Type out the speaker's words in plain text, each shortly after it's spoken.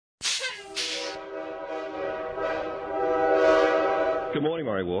Good morning,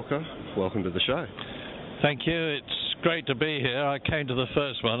 Murray Walker. Welcome to the show. Thank you. It's great to be here. I came to the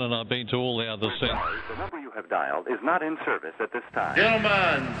first one and I've been to all the others since. The number you have dialed is not in service at this time.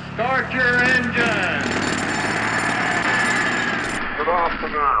 Gentlemen, start your engine! Good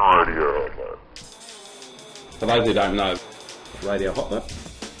afternoon, Radio. For those who don't know, Radio Hotlet.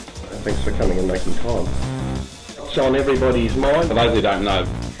 Thanks for coming and making time. It's on everybody's mind. For those who don't know,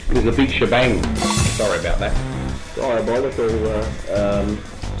 it is a big shebang. Sorry about that. Diabolical,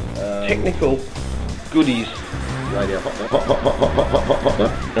 technical goodies. Radio Hotlet.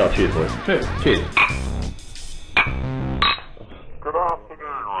 Hotlet. Oh, cheers, boys. Cheers. Good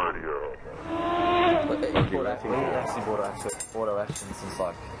afternoon, Radio. We actually bought Auto Action since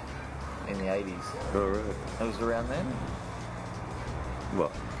like in the 80s. Oh, right. It was around then?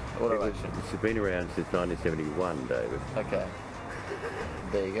 What? Auto Action. It's been around since 1971, David. Okay.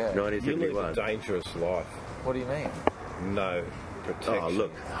 There you go. 1971. You live a dangerous life. What do you mean? No protection. Oh,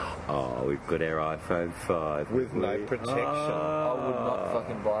 look. Oh, we've got our iPhone 5. With no protection. I would not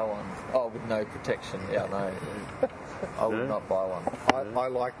fucking buy one. Oh, with no protection. Yeah, no. I would not buy one. I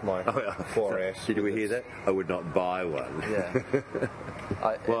like my 4S. Did we hear that? I would not buy one.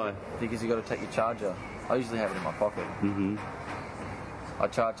 Yeah. Why? Because you got to take your charger. I usually have it in my pocket. Mm-hmm. I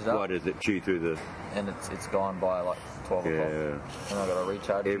charge it up. Why does it chew through the... And it's gone by like 12 o'clock. And I've got to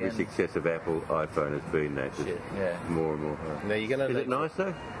recharge it Every again. successive Apple iPhone has been that. Just Yeah. More and more. Now you're gonna Is it nice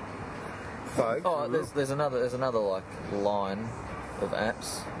though? folks. Oh, there's another like line of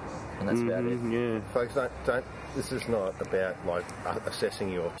apps, and that's about it. Yeah. Folks, don't. This is not about like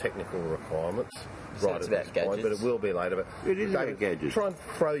assessing your technical requirements So right it's at this about point, but gadgets. it will be later. But It is about David, gadgets. Try and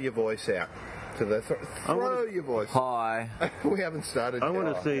throw your voice out to the throw your voice. Hi. We haven't started. I yet.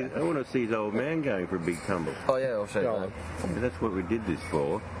 want to see his old man going for a big tumble. Oh yeah, I'll show you. Go that. on. That's what we did this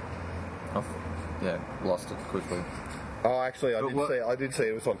for. Lost it quickly. Oh, actually, But I did see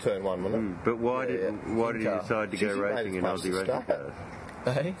it was on turn one, wasn't it? But why did he In-car. decide to go Jeez, he made racing it in past Aussie the racing start. cars?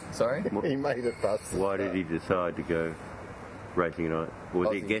 Hey, sorry. He made it past. Why did he decide to go racing in Aussie?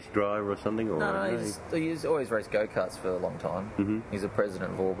 Was he a Aussie. guest driver or something? Or No, he's always raced go-karts for a long time. Mm-hmm. He's a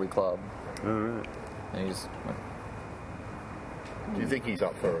president of Albury Club. All right. And he's Do you think he's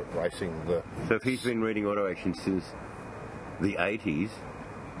up for racing the? So if he's been reading Auto Action since the 80s,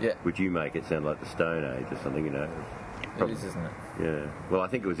 yeah, which you make it sound like the Stone Age or something, you know? it is, isn't it? Yeah. Well, I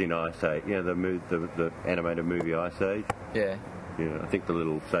think it was in Ice Age. You know, the animated movie Ice Age. Yeah. Yeah. I think the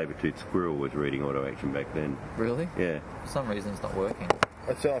little saber-toothed squirrel was reading Auto Action back then. Really? Yeah. For some reason, it's not working.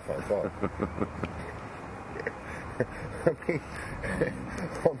 It's the iPhone 5. I mean,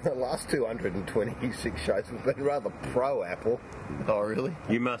 on the last 226 shows, we've been rather pro Apple. Oh, really?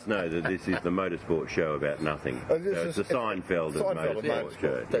 You must know that this is the motorsport show about nothing. Oh, this It's the is- Seinfeld of Seinfeld of motorsport motorsport.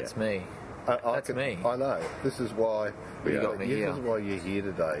 show. That's me. That's me. I know. This is why You got me here. This is why you're here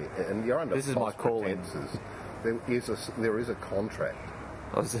today, and you're under This is my false calling. pretenses. There is a contract.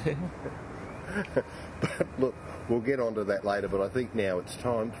 Oh, is it? But look, we'll get onto that later. But I think now it's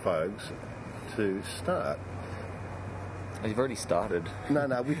time, folks, to start. You've already started. No,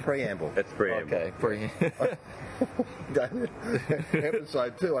 with preamble. That's preamble. Okay.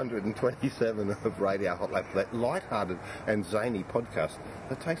 Episode 227 of Radio Hot Lap, that light-hearted and zany podcast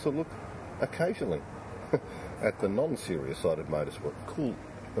that takes a look occasionally at the non-serious side of motorsport, cool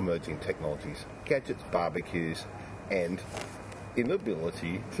emerging technologies, gadgets, barbecues, and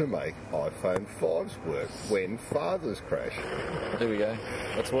inability to make iPhone 5s work when fathers crash. There we go.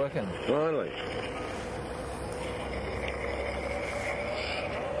 It's working. Finally.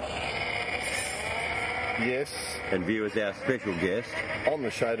 Yes, And viewers, our special guest, on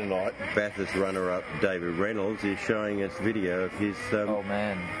the show tonight, Bathurst runner-up David Reynolds, is showing us video of his Oh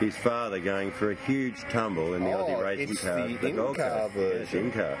man. his father going for a huge tumble in the Aussie racing it's car. the Gold in-car Coast. version.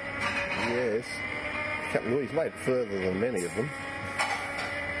 Yes, in-car. yes. Well, he's made it further than many of them.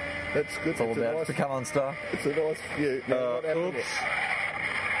 That's good. It's all It's a about nice- to come on star. It's a nice view. No, not happening oops. yet.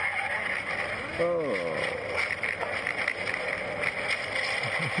 Oh.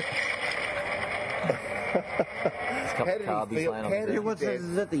 It's a couple How of did he carbies feel? laying How on did the he ground. What's that?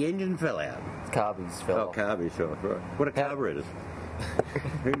 Is that the engine fell out? Carbies fell Oh, off. carburetor, right. What a carburetor.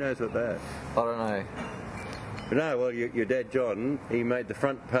 Who knows what that? I don't know. No, well, your dad John, he made the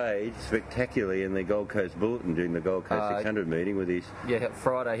front page spectacularly in the Gold Coast Bulletin during the Gold Coast 600 meeting with his... Yeah,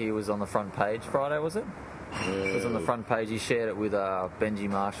 Friday he was on the front page. Friday, was it? It was on the front page. He shared it with Benji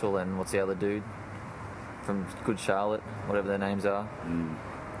Marshall and what's the other dude from Good Charlotte, whatever their names are.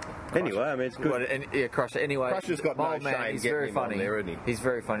 Anyway, I mean, it's good. Yeah, Crusher. Anyway, Crusher's got my no old man, shame he's getting very him on funny. there, isn't he? He's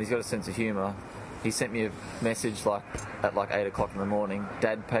very funny. He's got a sense of humour. He sent me a message at 8 o'clock in the morning.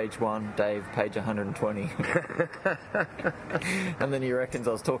 Dad, page 1. Dave, page 120. And then he reckons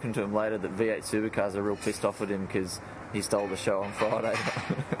I was talking to him later that V8 Supercars are real pissed off at him because he stole the show on Friday.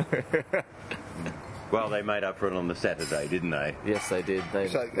 Well, they made up for it on the Saturday, didn't they? Yes, they did.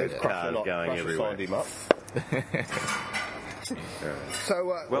 So there's cars going everywhere. Signed him up.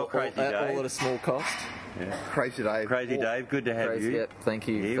 So, Well, Crazy Dave. All at a small cost. Yeah. Crazy Dave. Crazy Dave, good to have you. Yep, thank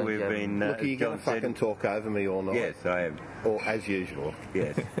you. Here Thank we've you. been. Look, are you going to fucking talk over me all night? Yes, I am. Or as usual?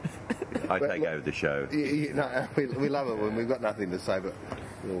 Yes. I take over the show. No, we love it when we've got nothing to say, but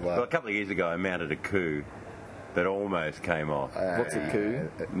we'll... Well, a couple of years ago, I mounted a coup that almost came off. What's a coup?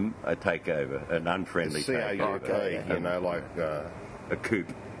 A takeover, an unfriendly takeover. C-O-U-P, you know, like... a coup.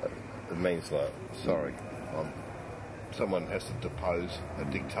 It means like, sorry, someone has to depose a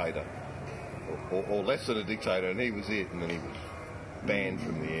dictator, or less than a dictator, and he was it, and then he was banned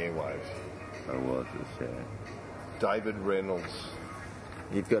from the airwaves. I was, yeah. David Reynolds.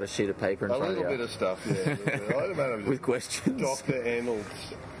 You've got a sheet of paper in A front little of you. bit of stuff, yeah. I don't know, With questions. Dr. Reynolds.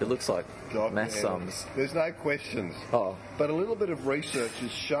 It looks like Dr. math Reynolds. sums. There's no questions. Oh. But a little bit of research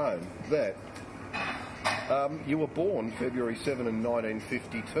has shown that you were born February 7 in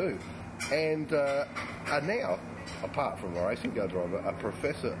 1952 and are now, apart from a racing car driver, a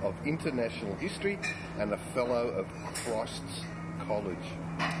professor of international history and a fellow of Christ's College.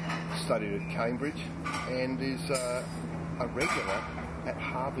 Studied at Cambridge and is a regular at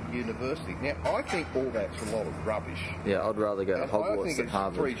Harvard University. Now, I think all that's a lot of rubbish. Yeah, I'd rather go to And I Hogwarts think than it's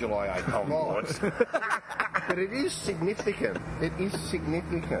Harvard. 3 July 85. But it is significant. It is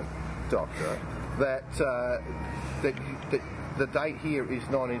significant, Doctor, that the date here is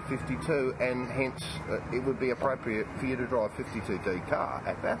 1952, and hence it would be appropriate for you to drive a 52D car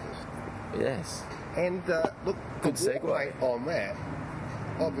at Bathurst. Yes. And look, Good the segue. walk rate on that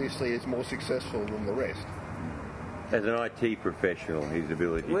obviously is more successful than the rest. As an IT professional, his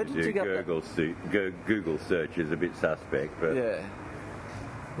ability Where to did you do get Google search is a bit suspect, but Yeah.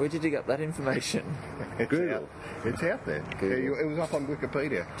 Where'd you dig up that information? It's out there. Google. It was up on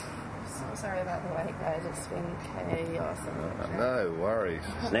Wikipedia. So sorry about the wait, guys. It's been chaos. No worries.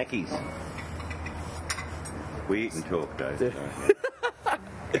 snackies. We eat and talk, though.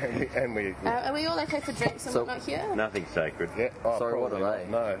 and we Are we all okay for drinks and So- whatnot here? Nothing sacred. yeah. Oh, Sorry, what probably are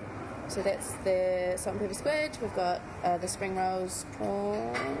they? not. No. So that's the salt and pepper squid. We've got the spring rolls,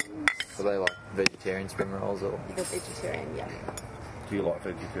 prawns, Are they like vegetarian spring rolls or? the vegetarian, yeah. Do you like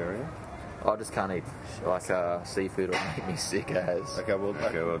vegetarian? I just can't eat like seafood or make me sick as. Okay, well,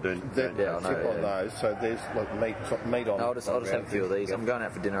 don't Yeah, I know, tip on yeah. those. So there's like meat on. No, I'll just have a few of these. I'm going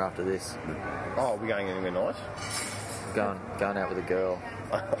out for dinner after this. Oh, we're going anywhere nice? Going out with a girl.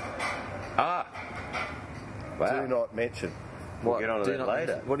 Ah! Wow. Do not mention. We'll get on to Do that not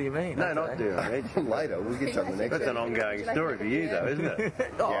later. mention- What do you mean? No, Okay. not do it. Later, we'll get you on the next That's an one. ongoing story for you, though, isn't it?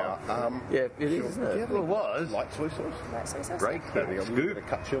 Yeah. Yeah, it is, isn't it? Well, it was. Light soy sauce? Right, so sauce. Great Don't think I'm going to scoop.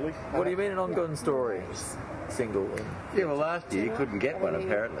 cut chili. What do you mean an ongoing story? Single. Yeah, well, last year you couldn't get one,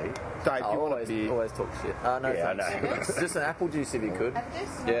 apparently. Dave, I you want to be... always talk shit. No, Yeah, I thanks. know. Just an apple juice if you could.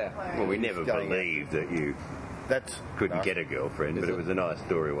 Yeah. Well, we never Going believed that you That's... couldn't no. get a girlfriend, but it was a nice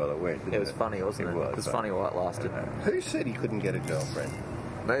story while it went. didn't It was funny, wasn't it? It was funny while it lasted. Who said he couldn't get a girlfriend?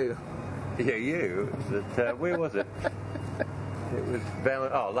 Me. Yeah, you. Where was it? It was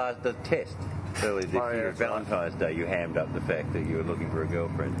the test earlier this Oh, yeah, year. that's right. Valentine's Day, you hammed up the fact that you were looking for a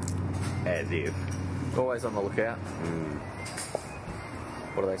girlfriend. As if. Always on the lookout.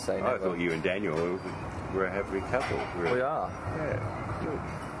 What do they say? I Never? thought you and Daniel were a happy couple. We are.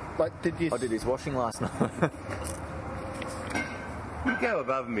 Yeah. Like, did you... I did his washing last night. You go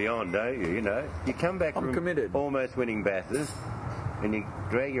above and beyond, don't you? You know, you come back I'm from committed. almost winning Bathurst, and you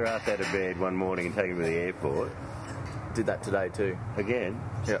drag your ass out of bed one morning and take him to the airport Did that today too. again.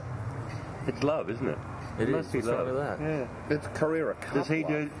 Yeah. It's love, isn't it? It is. must be What's wrong love. with that? Yeah. It's Carrera Cup. Does he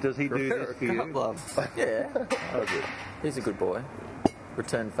do this for you? Cup love. Yeah. He's a good boy.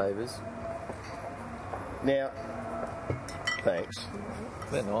 Return favours. Now, thanks.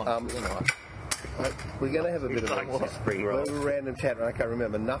 They're nice. They're nice. We're going to have a bit of Like spring rolls. a random chat. And I can't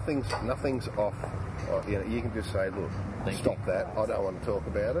remember. Nothing's off. You know, you can just say, look, Thank stop you. that. I don't want to talk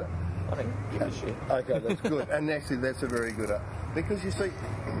about it. I don't give a shit. Okay, that's good. And actually, that's a very good... because, you see,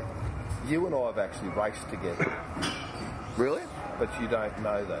 you and I have actually raced together, Really? but you don't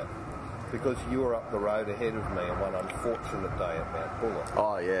know that. Because you were up the road ahead of me on one unfortunate day at Mount Buller.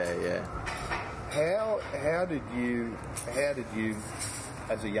 Oh yeah, yeah. How did you,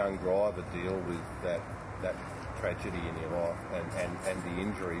 as a young driver, deal with that tragedy in your life and the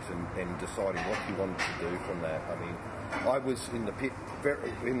injuries and deciding what you wanted to do from that? I mean, I was in the pit,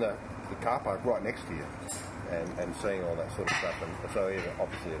 the car park right next to you, and seeing all that sort of stuff, and so it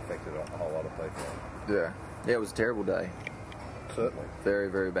obviously affected a whole lot of people. Yeah, it was a terrible day. Certainly. Very,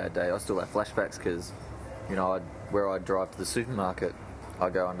 very bad day. I still have flashbacks because, you know, where I drive to the supermarket, I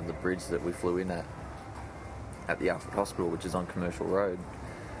go under the bridge that we flew in at the Alfred Hospital, which is on Commercial Road.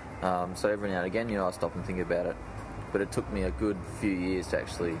 So every now and again, you know, I stop and think about it. But it took me a good few years to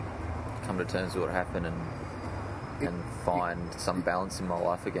actually come to terms with what happened and find some balance in my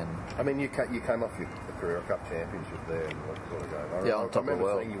life again. I mean, you came off your Carrera Cup championship there and what sort of going. Yeah, on top of the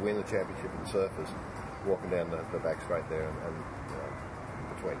world. I remember seeing you win the championship in surfers, walking down the back straight there and you know,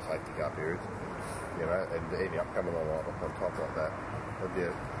 between safety car periods, you know, and ending up coming on top like that.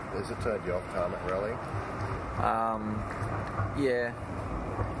 Has it turned you off tarmac rallying? Yeah,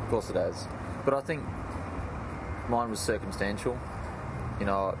 of course it has. But I think mine was circumstantial. You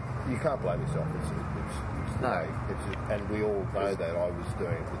know, you can't blame yourself. It's no. And we all know that. I was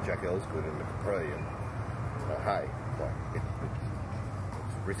doing it with Jack Ellsgood in the Capri, and hey, like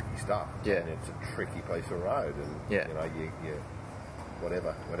it's risky stuff. Yeah. And it's a tricky piece of road, and yeah. You know, you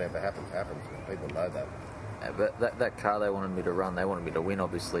whatever happens, and people know that. But that car they wanted me to run, they wanted me to win,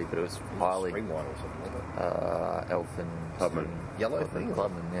 obviously, but it was highly... Streamline or something, wasn't it? Elfin... Clubman. Yellow thing?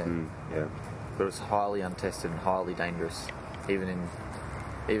 Clubman, yeah. Yeah. But it was highly untested and highly dangerous. Even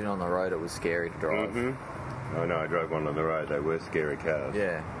on the road, it was scary to drive. Mm-hmm. I know, I drove one on the road. They were scary cars.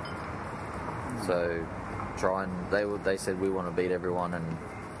 Yeah. So, they said, we want to beat everyone and,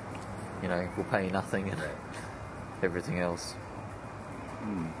 you know, we'll pay you nothing and everything else.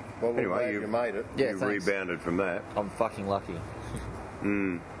 Well, anyway, you made it. Yeah, you rebounded from that. I'm fucking lucky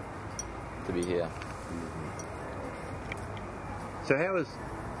to be here. So how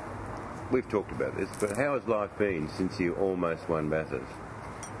we've talked about this, but how has life been since you almost won Bathurst?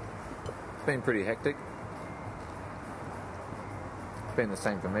 It's been pretty hectic. It's been the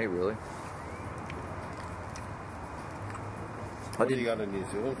same for me, really. What are you going to New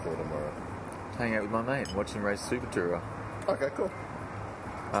Zealand for tomorrow? Hang out with my mate, watch him race Super Tourer. Okay, cool.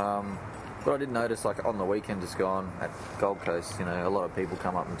 But I did notice, like, on the weekend just gone at Gold Coast, you know, a lot of people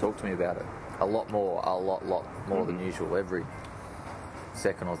come up and talk to me about it. A lot more than usual. Every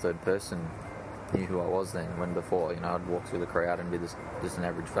second or third person knew who I was then, when before, you know, I'd walk through the crowd and be just an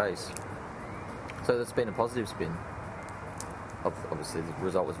average face. So that's been a positive spin. Obviously, the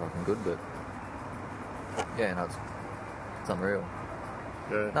result was fucking good, but yeah, no, it's unreal.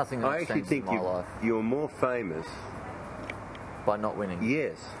 Yeah. Nothing that's changed in my life. You're more famous by not winning.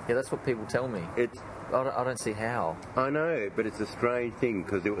 Yes. Yeah, that's what people tell me. I don't see how. I know, but it's a strange thing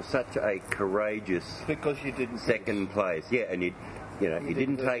because it was such a courageous. Because you didn't second place. Yeah, and you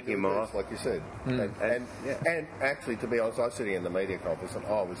didn't take him off, like you said. And actually, to be honest, I was sitting in the media conference and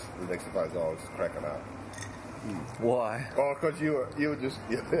I was the next phase. I was cracking up. Why? Oh, because you were just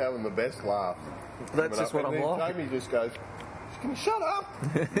having the best laugh. That's just what I'm like. Jamie just goes, "Can you shut up?"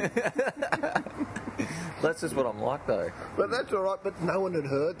 That's just what I'm like, though. But that's all right. But no one had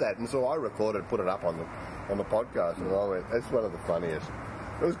heard that, and so I recorded, put it up on the podcast, and I went, "That's one of the funniest."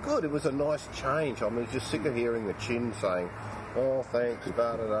 It was good. It was a nice change. I mean, I was just sick of hearing the chin saying, "Oh, thanks."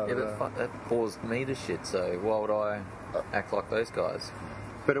 Yeah, but that bores me to shit. So why would I act like those guys?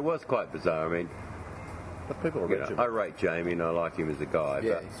 But it was quite bizarre. I mean, but people I rate Jamie, and I like him as a guy.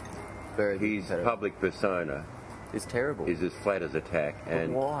 Yeah, but he's very his public persona is terrible. Is as flat as a tack.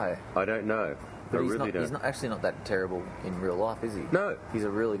 And why? I don't know. But he's not that terrible in real life, is he? No. He's a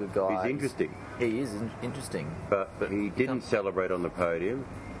really good guy. He's interesting. He is interesting. But he didn't celebrate on the podium.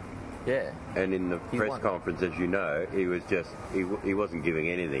 Yeah. And in the press conference, as you know, he was just, he wasn't giving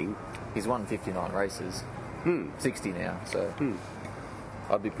anything. He's won 59 races. 60 now, so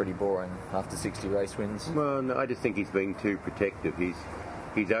I'd be pretty boring after 60 race wins. Well, no, I just think he's being too protective. He's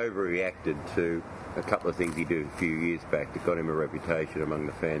overreacted to a couple of things he did a few years back that got him a reputation among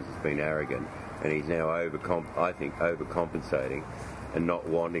the fans as being arrogant. And he's now overcompensating and not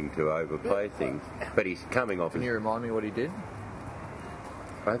wanting to overplay things. But he's coming off. Can you remind me what he did?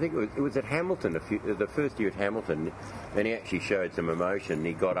 I think it was at Hamilton, the first year at Hamilton, and he actually showed some emotion.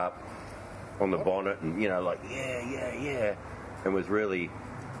 He got up on the bonnet and, like, yeah, and was really,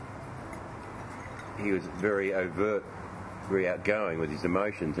 he was very overt, very outgoing with his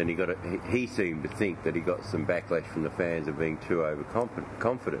emotions, and he seemed to think that he got some backlash from the fans of being too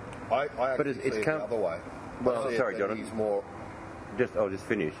overconfident. I actually see it the other way. Well, sorry, John. He's more. I'll just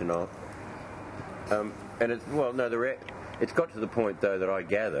finish, and I'll. And it's it's got to the point though that I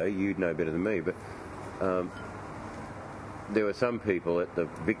gather you'd know better than me, but there were some people at the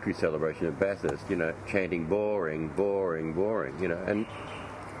victory celebration at Bathurst, chanting "boring, boring, boring," and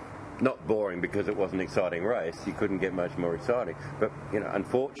not boring because it was an exciting race. You couldn't get much more exciting. But,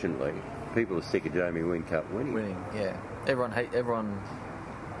 unfortunately, people are sick of Jamie Whincup winning. Yeah. Everyone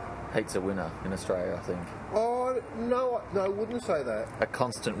hates a winner in Australia, I think. Oh, no, I wouldn't say that. A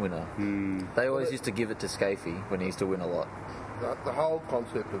constant winner. They always used to give it to Scafie when he used to win a lot. The whole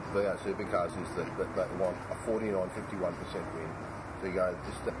concept of V8 supercars is that they want a 49-51% win. So you go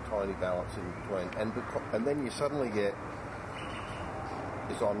just that tiny balance in between, and then you suddenly get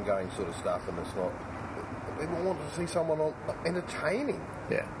this ongoing sort of stuff, and it's not. People want to see someone entertaining.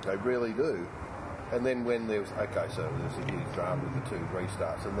 Yeah, they really do. And then when there's so there's a huge drama with the 2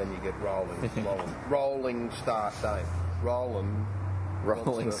 restarts, and then you get rolling start Dane.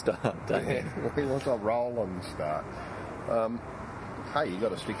 Rolling start Dane. He wants a rolling start. Hey, you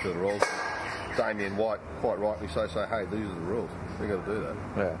got to stick to the rules. Damien White quite rightly so say, hey, these are the rules. We got to do that.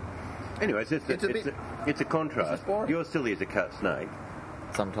 Yeah. Anyway, it's a contrast. You're silly as a cut snake.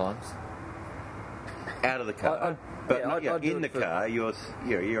 Sometimes. Out of the car. In the car, you're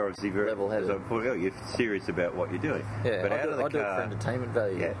obviously very level-headed. You're serious about what you're doing. Yeah, but out of the I do it car, for entertainment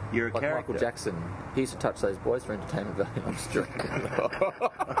value. Yeah, you're a like character. Michael Jackson. He used to touch those boys for entertainment value. I'm just joking.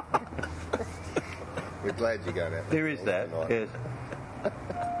 We're glad you're going out. There is that. Yes.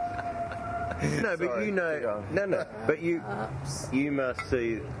 No, but Sorry, but you must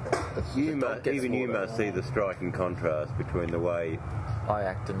see, you must see the striking contrast between the way I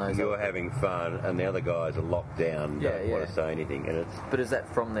act and those you're having fun and the other guys are locked down, don't want to say anything, and it's. But is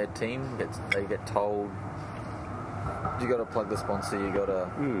that from their team? They get told you got to plug the sponsor, you got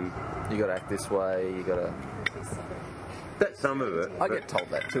to act this way, you got to. That's some of it. I get told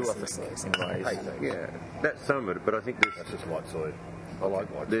that too, I think, in ways. Yeah, that's some of it, but I think that's just light side. I like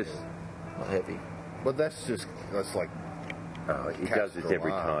light this. Not heavy. But that's like. He does this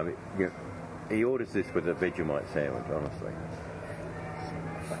every time. He orders this with a Vegemite sandwich, honestly.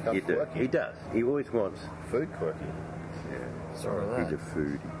 He does. He always wants food quirky. Yeah. Sorry about that. He's a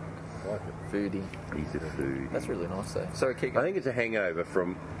foodie. Like it. Foodie. He's a foodie. That's really nice though. Sorry, keep going. I think it's a hangover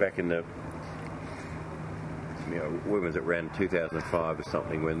from back in the. When was it, around 2005 or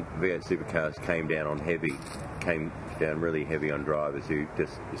something, when V8 supercars came down really heavy on drivers who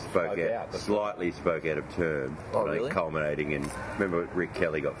just slightly spoke out of turn. Oh, really? Culminating in, remember Rick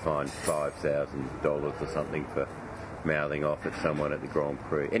Kelly got fined $5,000 or something for mouthing off at someone at the Grand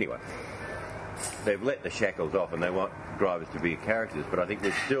Prix. Anyway, they've let the shackles off and they want drivers to be characters, but I think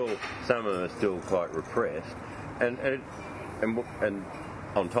some of them are still quite repressed. And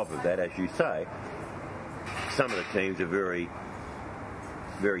on top of that, as you say, some of the teams are very,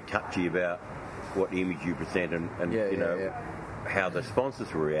 very touchy about what image you present and how the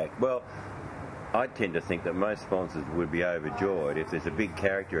sponsors will react. Well, I tend to think that most sponsors would be overjoyed if there's a big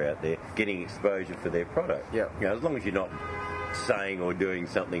character out there getting exposure for their product. Yeah. As long as you're not saying or doing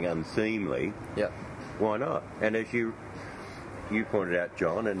something unseemly, why not? And as you pointed out,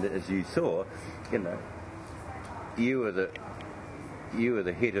 John, and as you saw, you were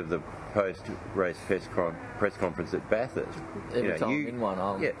the hit of the post-race press conference at Bathurst. Every time you win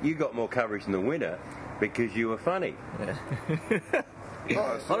one, you got more coverage than the winner because you were funny. Yeah.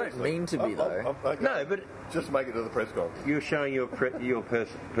 I don't mean to be though. Okay. No, but just make it to the press conference. You're showing your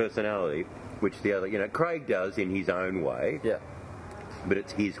personality, which the other, Craig does in his own way. Yeah. But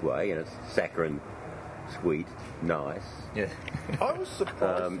it's his way, and it's saccharine, sweet, nice. Yeah. I was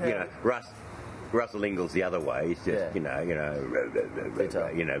surprised. Russell Ingall's the other way. He's just,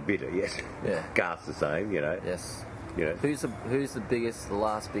 bitter. Yes. Yeah. Garth's the same. Yes. Who's the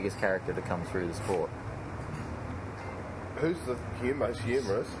last biggest character to come through the sport? Who's the most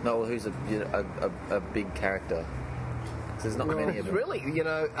humorous? No, well, who's a big character? There's not many of them. Really,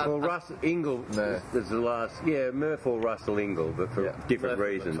 Russell Ingall is the last. Yeah, Murph or Russell Ingall, but for different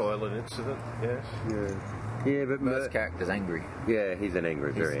reasons. The toilet incident. Yes. Yeah, but most character's angry. Yeah, he's an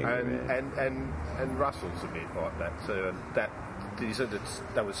angry, very angry man. And Russell's a bit like that too. And you said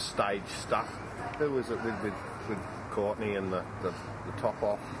that was stage stuff. There was it with Courtney and the top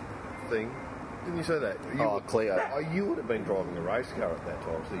off thing. Didn't you say that? Cleo. You would have been driving a race car at that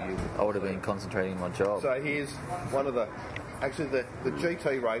time, so I would have been concentrating on my job. So here's one of the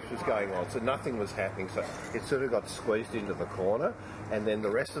GT race was going on, so nothing was happening. So it sort of got squeezed into the corner, and then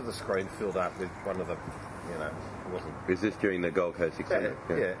the rest of the screen filled up with one of the, it wasn't. Is this during the Gold Coast exhibit?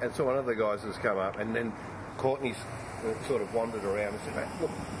 Yeah. And so one of the guys has come up, and then Courtney's sort of wandered around and said, "Mate,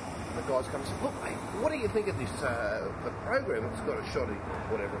 look." The guys come and say, "Look, mate, what do you think of this the program? It's got a shot of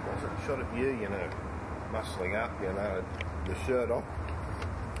a shot of you, muscling up, the shirt off."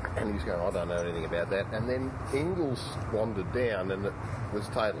 And he's going, I don't know anything about that. And then Ingalls wandered down and it was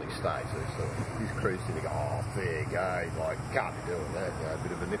totally staged. So he's cruised in and go, oh, fair game, like, can't be doing that, you know, a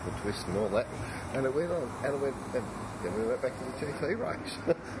bit of a nipple twist and all that. And it went on, and then we went back to the GT race.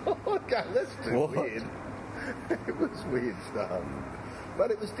 Okay, that's too weird. It was weird stuff. But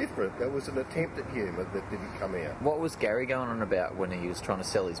it was different. There was an attempt at humour that didn't come out. What was Gary going on about when he was trying to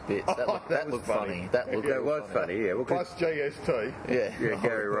sell his bits? That looked funny. That was funny, yeah. Well, plus GST. Yeah.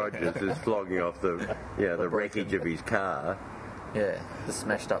 Gary Rogers is flogging off the wreckage of his car. Yeah, the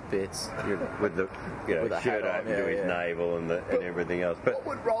smashed up bits. With the With a shirt hat on, open to his navel and everything else. But what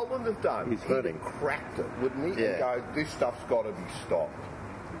would Roland have done? He's He'd hurting. have cracked it, wouldn't he? Yeah. And go, this stuff's got to be stopped.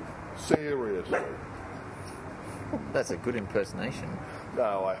 Seriously. That's a good impersonation.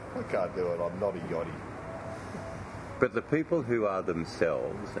 No, I can't do it. I'm not a yachty. But the people who are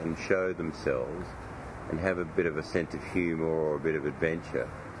themselves and show themselves and have a bit of a sense of humour or a bit of adventure,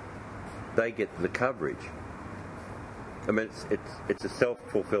 they get the coverage. I mean, it's a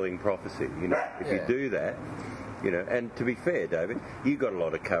self-fulfilling prophecy. You know, if you do that, you know. And to be fair, David, you got a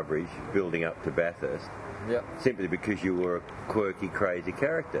lot of coverage building up to Bathurst. Yep. Simply because you were a quirky, crazy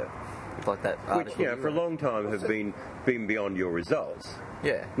character. Like that Which, you know, for a long time have been beyond your results.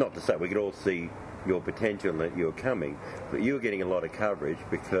 Yeah. Not to say we could all see your potential and that you were coming, but you were getting a lot of coverage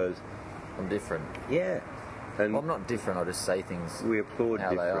because... I'm different. Yeah. And I'm not different, I just say things we applaud how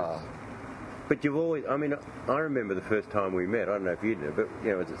difference. they are. But you've always... I mean, I remember the first time we met, I don't know if you did, but, you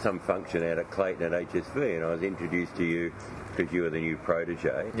know, it was at some function out at Clayton at HSV, and I was introduced to you because you were the new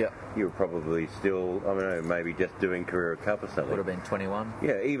protege. Yeah. You were probably still, I don't know, maybe just doing Career Cup or something. Would have been 21.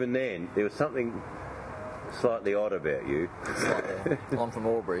 Yeah, even then, there was something slightly odd about you. I'm from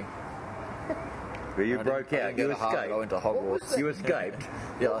Albury. But you broke out. You escaped. I went to Hogwarts. You escaped.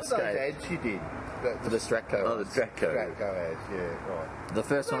 Yeah, I What were those escaped. ads you did? For the Stratco. Oh, the Stratco. Stratco ads, yeah, right. The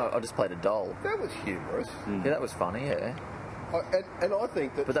first one, I just played a doll. That was humorous. Yeah, that was funny, yeah. And I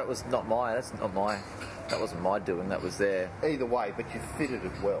think that... But that was not my... That wasn't my doing, that was their... Either way, but you fitted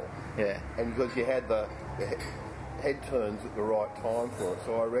it well. Yeah. And because you had the head turns at the right time for it,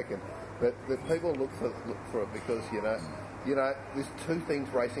 so I reckon that people look for it because, you know, there's two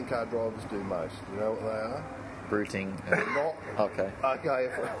things racing car drivers do most. You know what they are? Bruting. Not... Okay. Okay.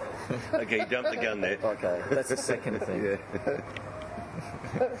 Okay, you jumped the gun there. Okay, that's the second thing. Yeah.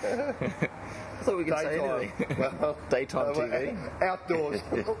 I thought we could say anything. Well, Daytime TV. Outdoors.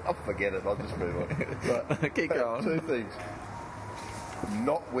 I'll forget it. I'll just move on. But keep going. Two things.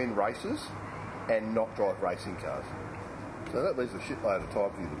 Not win races and not drive racing cars. So that leaves a shitload of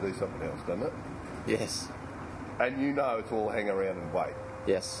time for you to do something else, doesn't it? Yes. And you know it's all hang around and wait.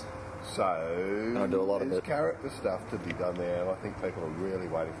 Yes. So I do a lot of there's it. character stuff to be done there, and I think people are really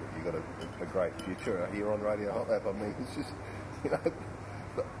waiting for it. You've got a great future here on Radio Hot Lap. I mean, it's just, you know...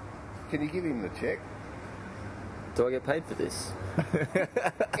 Can you give him the check? Do I get paid for this?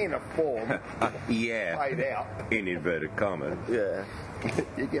 In a form. Yeah. Paid out. In inverted commas. Yeah.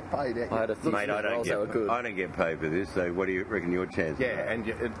 You get paid out. I had a few Mate, I rolls that were good. don't get paid for this, so what do you reckon your chances are? Yeah,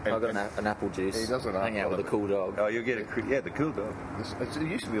 and I got an apple juice. He doesn't hang out with a cool dog. Oh, you'll get the cool dog. It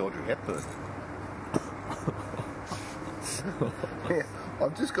used to be Audrey Hepburn. Yeah,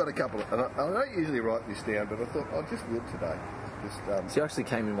 I've just got a couple of... And I don't usually write this down, but I thought I just will today. She actually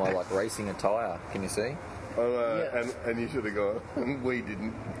came in my racing attire. Can you see? And you should have gone. We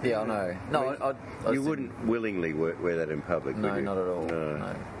didn't. Yeah, I know. No, I you wouldn't willingly wear that in public, No, would you? not at all.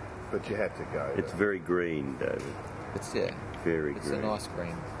 No. But you had to go. It's very green, David. It's very It's green. a nice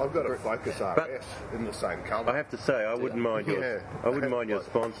green. I've got a Focus RS in the same colour. I have to say, I wouldn't mind your. I wouldn't mind your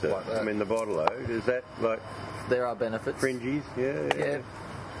sponsor. Like that. I mean, the bottle. Is that like There are benefits. fringies? Yeah.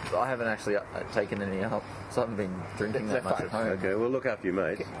 I haven't actually taken any up, so I haven't been drinking that much at home. Okay, well, look after your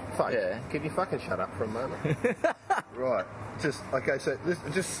mates. Fuck. Yeah. Can you fucking shut up for a moment? Right. Okay. So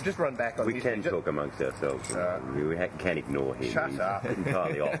just run back on. We this. can talk amongst ourselves. We can ignore him. Shut He's up.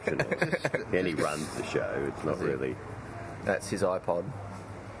 entirely optional. Then he runs the show. It's not really. That's his iPod.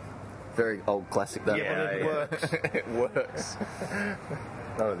 Very old classic, though. Yeah, but it works. It works.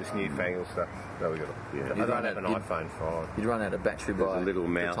 None of this newfangled stuff. No, we got it. Yeah. I don't have an iPhone 5. You'd run out of battery There's by a little the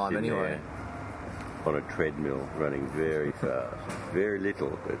mouse time in anyway. there on a treadmill, running very fast. Very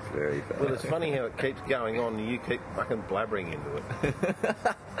little, but it's very fast. Well, it's funny how it keeps going on and you keep fucking blabbering into it.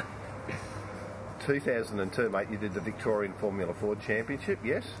 2002, mate, you did the Victorian Formula Ford Championship,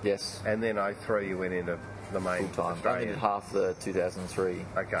 yes? Yes. And then 03 you went into the main Full time. I only Australian. did half the 2003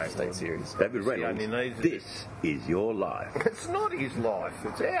 Okay. State Series. David See, Reynolds, only needs- this is your life. It's not his life,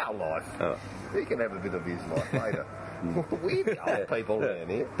 it's our life. Oh. He can have a bit of his life later. Weird old people down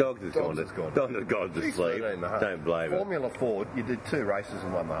here. Dogs has gone to She's sleep. 13 and a half. Don't blame her. Formula Ford, you did 2 races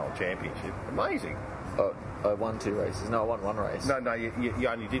and won the whole championship. Amazing. I won 2 races. No, I won 1 race. No, you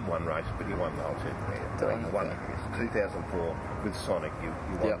only did 1 race, but you won the whole championship. Did I? You won it. Yes. 2004 with Sonic, you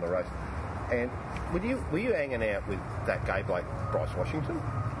won the race. And were you hanging out with that gay bloke, Bryce Washington?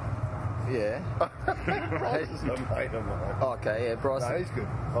 Yeah. Bryce is a mate of mine. Oh, okay, yeah, Bryce. No, he's good.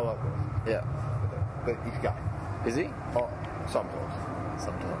 I like Bryce. Yeah. But he's gay. Is he? Oh, sometimes.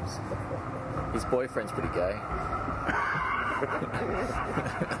 Sometimes. His boyfriend's pretty gay.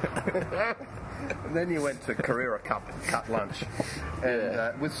 And then you went to Carrera Cup cut lunch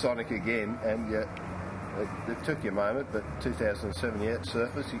and with Sonic again, and it took you a moment, but 2007 at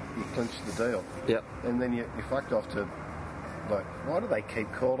Surface, you clinched the deal. Yep. And then you fucked off to, like, why do they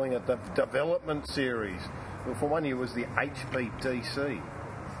keep calling it the Development Series? Well, for one year it was the HBDC,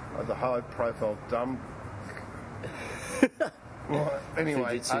 the high profile dumb. Well,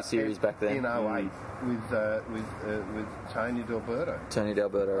 anyway, Fujitsu series back then. In 08 with Tony D'Alberto. Tony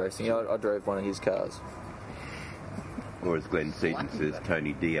D'Alberto Racing. Yeah, I drove one of his cars. Or as Glenn Seaton says,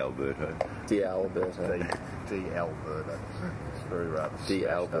 Tony D'Alberto. D'Alberto. D'Alberto. It's very rather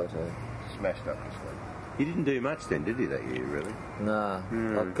D'Alberto. Smashed up this week. He didn't do much then, did he, that year, really? Nah.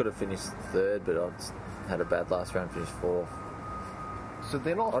 I could have finished 3rd, but I had a bad last round, finished 4th. So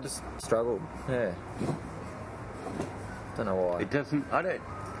then off. I just struggled. Yeah. Don't know why. It doesn't...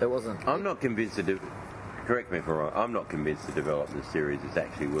 It wasn't... I'm not convinced that... Correct me if I'm wrong. I'm not convinced the development series is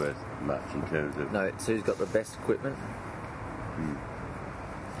actually worth much in terms of... No, it's who's got the best equipment.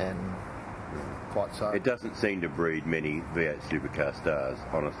 And... Quite so. It doesn't seem to breed many V8 supercar stars,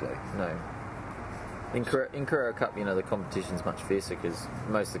 honestly. No. In Carrera Cup, the competition's much fiercer because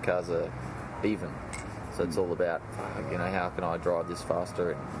most of the cars are even. So it's all about, how can I drive this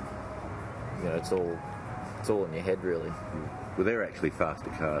faster? And, it's all in your head, really. Well, they're actually faster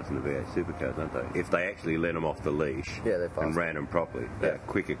cars than the V8 supercars, aren't they? If they actually let them off the leash they're faster. and ran them properly, they're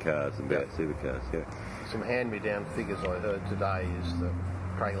quicker cars than V8 supercars, Some hand-me-down figures I heard today is that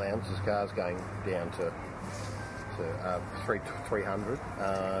Craig Lowndes' car's going down to 300.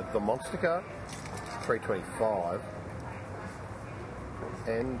 The Monster car, 325.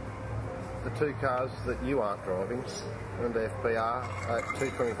 And the 2 cars that you aren't driving, and the FBR, at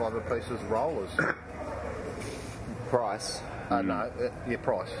 225 apiece as rollers. Price? No, your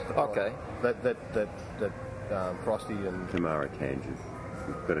price. Okay. That Frosty and... Tamara Tangent.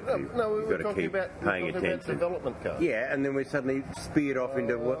 We've got to keep, no, we we've were got to talking keep about paying attention. development cars. Yeah, and then we suddenly speared off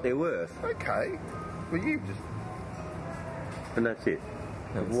into what they're worth. Okay. Well, you just... And that's it.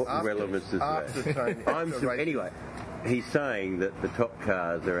 What relevance is that? Anyway, he's saying that the top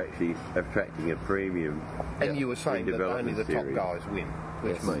cars are actually attracting a premium. And you were saying that only the top series. guys win,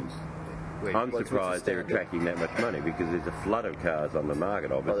 which means... I'm surprised they're attracting that much money because there's a flood of cars on the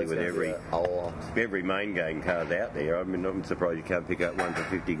market, obviously, with every main game car's out there. I mean, I'm surprised you can't pick up one for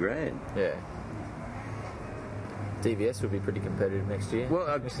 50 grand. Yeah. DVS will be pretty competitive next year. Well,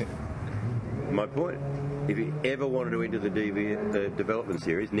 my point, if you ever wanted to enter the development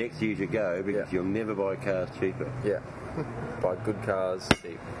series, next year you go because you'll never buy cars cheaper. Yeah. Buy good cars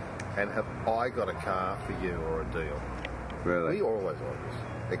cheap. And have I got a car for you or a deal? Really? We always like this,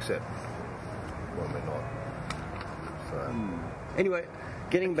 except when we're not. So. Anyway,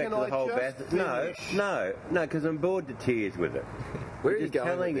 getting back to the whole Bathurst... No, because I'm bored to tears with it. Where are you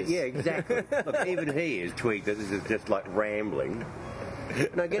going with this? Yeah, exactly. Look, even he has tweaked that this is just like rambling.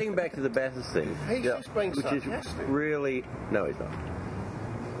 No, getting back to the Bathurst thing... He's just being which sarcastic. Is really... No, he's not.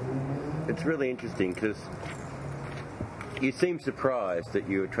 It's really interesting because you seem surprised that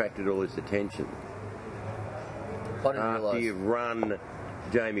you attracted all this attention. After you've run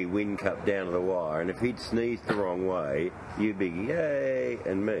Jamie Whincup down to the wire, and if he'd sneezed the wrong way, you'd be yay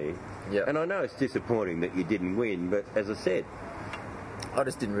and me. Yep. And I know it's disappointing that you didn't win, but as I said, I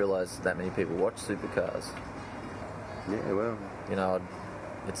just didn't realise that many people watch supercars. Yeah, well,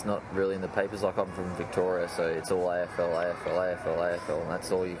 it's not really in the papers. Like, I'm from Victoria, so it's all AFL, and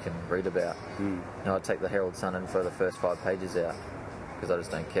that's all you can read about. I take the Herald Sun and throw the first 5 pages out because I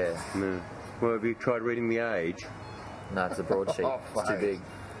just don't care. No. Well, have you tried reading The Age? No, it's a broadsheet. It's too big.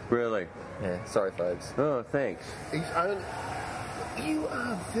 Really? Yeah, sorry, folks. Oh, thanks. You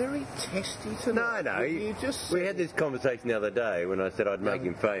are very testy tonight. No. You just we had this conversation the other day when I said I'd make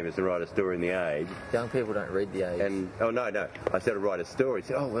him famous and write a story in The Age. Young people don't read The Age. And no. I said I'd write a story. He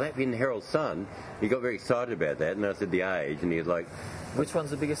said, will that be in the Herald Sun? He got very excited about that, and I said The Age, and he was like... Which one's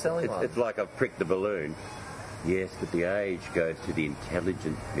the biggest selling one? It's like I've pricked the balloon. Yes, but The Age goes to the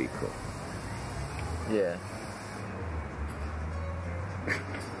intelligent people. Yeah.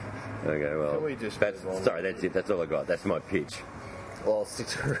 Okay, well, Can we just that's move on? sorry. That's it. That's all I got. That's my pitch. Well, I'll stick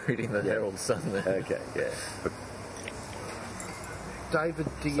to reading the Herald Sun then. Okay, yeah. But David,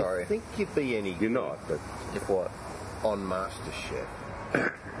 do you Sorry. think you'd be any you're good not. But If what? on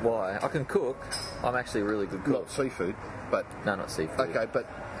MasterChef? Why? I can cook. I'm actually a really good cook. Not seafood, but No, not seafood. okay. But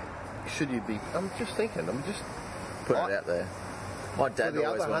should you be? I'm just thinking. I'm just Put it out there. My dad the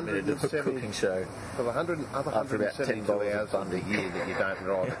always other wanted me to do a 170 cooking show. for the other After about 10 172 bottles of hours of the Bundy. year that you don't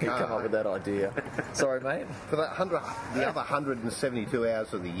drive a You come up car. with that idea. Sorry, mate. For the other 172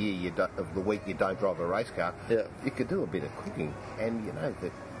 hours of the year of the week you don't drive a race car, Yeah. you could do a bit of cooking, and you know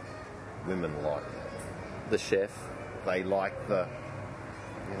that women like The chef. they like the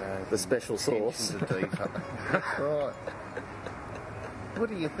The special sauce. attention to detail. That's right. What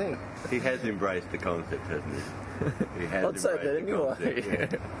do you think? he has embraced the concept, hasn't he? He has I'd say that embraced the anyway.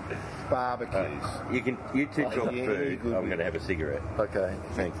 concept, Barbecues. yeah. You two talk yeah, food. good. I'm going to have a cigarette. Okay.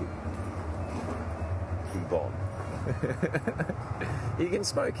 Thank you. Bon. You can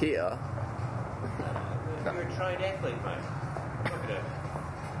smoke here. You're a trained athlete, mate.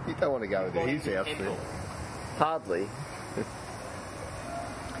 You don't want to go to his house, do you? Hardly.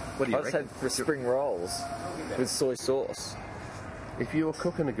 What do I you just reckon? had for spring rolls with soy sauce. If you were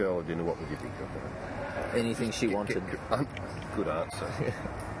cooking a girl a dinner, what would you be cooking? Anything she wanted. Good answer.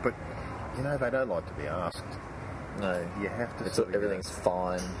 But, you know, they don't like to be asked. No. You have to It's, sort of, everything's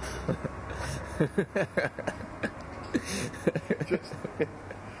fine. just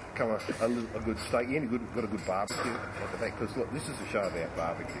come on, a good steak. You got a good barbecue. Because look, this is a show about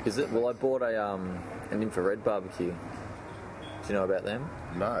barbecue. Is it? Well, I bought an infrared barbecue. Do you know about them?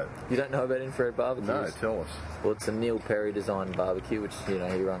 No. You don't know about infrared barbecues? No, tell us. Well, it's a Neil Perry designed barbecue, which, you know,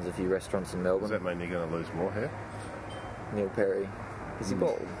 he runs a few restaurants in Melbourne. Does that mean you're going to lose more hair? Neil Perry. Is he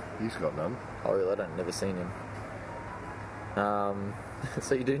bald? He's got none. Oh, really? I don't never seen him.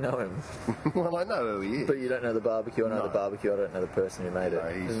 So you do know him, Well, I know who he is. but you don't know the barbecue. I know No. the barbecue. I don't know the person who made it. No,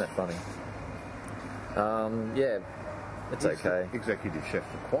 he's- Isn't that funny? Yeah, it's He's okay. the executive chef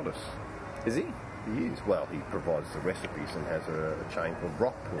for Qantas. Is he? He is. Well, he provides the recipes and has a chain called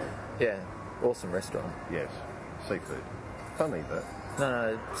Rockpool. Yeah, awesome restaurant. Yes. Seafood. Funny that.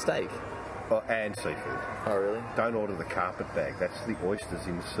 No, steak. Oh, and seafood. Oh, really? Don't order the carpet bag. That's the oysters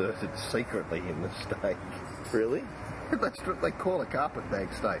inserted secretly in the steak. Really? That's what they call a carpet bag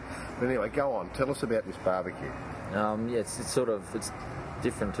steak. But anyway, go on. Tell us about this barbecue. Yeah, it's sort of it's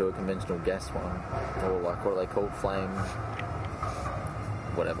different to a conventional gas one, or like what are they called, flame,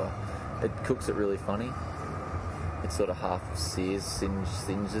 whatever. It cooks it really funny. It sort of half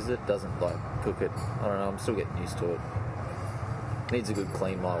singes it. Doesn't like cook it. I don't know. I'm still getting used to it. Needs a good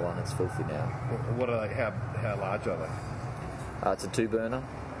clean. My one. It's filthy now. What are they? How large are they? It's a 2-burner.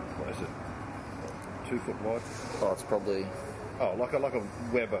 What is it? 2 foot wide? Oh, it's probably Oh, like a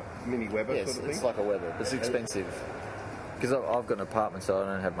Weber, mini Weber yes. sort of thing? It's like a Weber. It's expensive because I've got an apartment, so I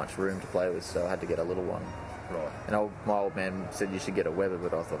don't have much room to play with. So I had to get a little one. Right. And my old man said you should get a Weber,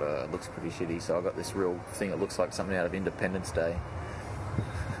 but I thought it looks pretty shitty, so I got this real thing that looks like something out of Independence Day.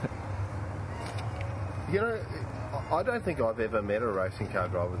 You know, I don't think I've ever met a racing car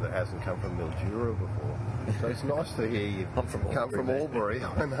driver that hasn't come from Mildura before. So it's nice to hear you I'm from come from Albury,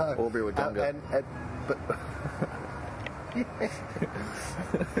 Albury. I know. Albury with Dunga. But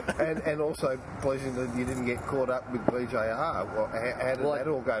and also pleasing that you didn't get caught up with BJR. Well, how did that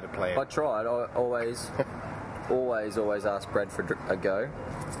all go to plan? I tried. I always asked Brad for a go.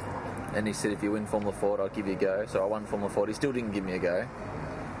 And he said, if you win Formula Ford, I'll give you a go. So I won Formula Ford. He still didn't give me a go.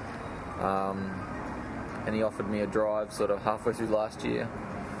 And he offered me a drive sort of halfway through last year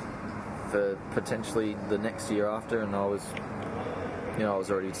for potentially the next year after. And I was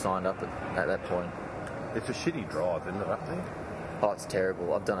already signed up at that point. It's a shitty drive, isn't it, up there? Oh, it's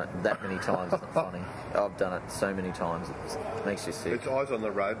terrible. I've done it that many times. It's not funny. I've done it so many times. It makes you sick. It's eyes on the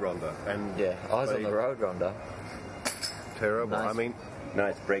road, Rhonda. And Yeah, eyes on speed. the road, Rhonda. Terrible. Nice. I mean, No,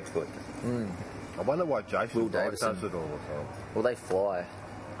 it's Breakfoot. I wonder why Jason Will Bright Davison. does it all the time. Well, they fly.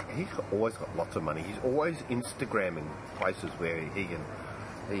 He's always got lots of money. He's always Instagramming places where he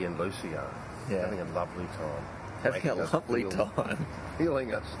and Lucy are Yeah. having a lovely time. Having a Making us lovely feel- time.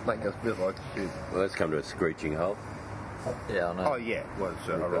 Feeling us, making us feel like shit. Well, let's come to a screeching halt. Yeah, I know. Oh yeah, well it's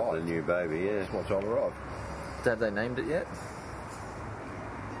We've got the arrived. new baby, yeah. That's what's on arrived. Have they named it yet?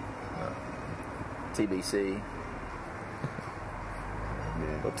 TBC.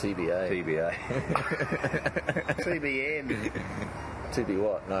 Yeah. Or TBA. TBA. TBN To be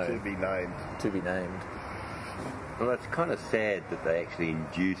what? No. to be named. To be named. Well, it's kind of sad that they actually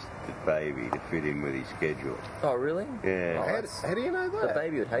induced the baby to fit in with his schedule. Oh, really? Yeah. Oh, How, that's- how do you know that? the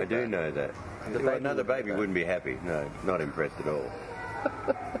baby would hate I do that. know that. The Well, baby no, the would know baby that. wouldn't be happy. No, not impressed at all.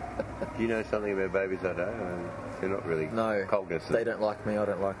 Do you know something about babies I don't? They're not really cognizant. They don't like me, I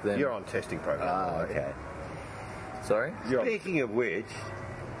don't like them. You're on testing program. Oh, okay. Sorry? Speaking of which,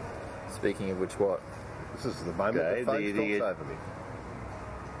 what? This is the moment Okay, the phone the- talks over me.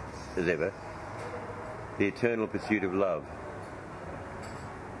 as ever, the eternal pursuit of love.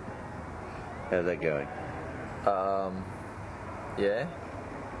 How's that going? Yeah?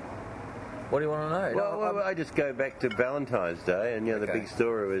 What do you want to know? Well, I just go back to Valentine's Day, and the big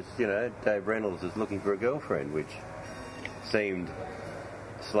story was, Dave Reynolds is looking for a girlfriend, which seemed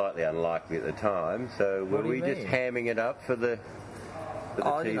slightly unlikely at the time. So were we just hamming it up for the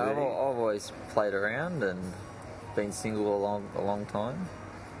TV? I've always played around and been single a long time.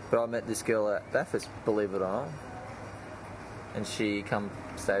 But I met this girl at Bathurst, believe it or not. And she come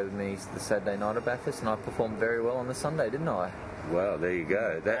stay with me the Saturday night at Bathurst, and I performed very well on the Sunday, didn't I? Well, there you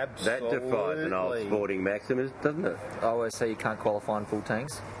go. That defies an old sporting maxim, doesn't it? I always say you can't qualify in full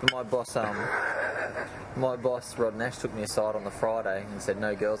tanks. But my boss, Rod Nash, took me aside on the Friday and said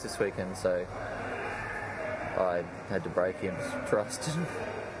no girls this weekend, so I had to break his trust.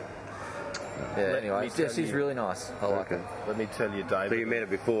 Anyway, she's really nice. I like her. Let me tell you, David. So you met her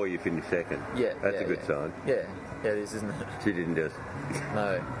before you finished second? Yeah. That's a good sign. Yeah, it is, isn't it? She didn't just...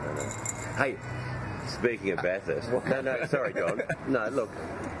 No. Hey, speaking of Bathurst... No, sorry, John. No, look,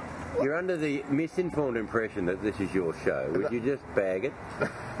 you're under the misinformed impression that this is your show. Would you just bag it?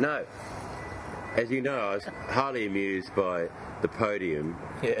 No. As you know, I was highly amused by the podium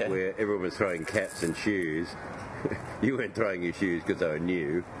where everyone was throwing caps and shoes. You weren't throwing your shoes because they were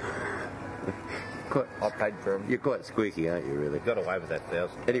new. I paid for them. You're quite squeaky, aren't you, really? Got away with that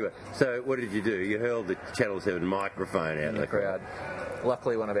 1,000. Anyway, so what did you do? You hurled the Channel 7 microphone out in the crowd.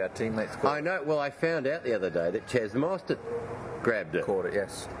 Luckily, one of our teammates caught it. I know. Well, I found out the other day that Chaz Mostert grabbed it. Caught it,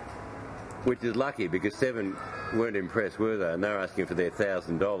 yes. Which is lucky because 7 weren't impressed, were they? And they were asking for their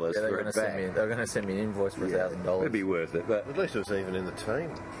 $1,000 for it back. They were going to send me an invoice for $1,000. It'd be worth it. But at least it was even in the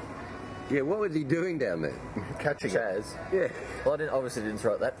team. Yeah, what was he doing down there? Catching Chaz. Yeah. Well, I obviously didn't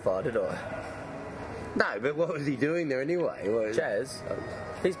throw it that far, did I? No, but what was he doing there anyway? Chaz,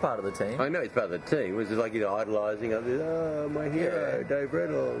 he's part of the team. I know he's part of the team. Was it like idolising others? Oh, my hero, Dave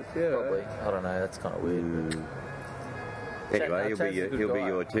Reynolds. Yeah. Probably. I don't know. That's kind of weird. Anyway, he'll be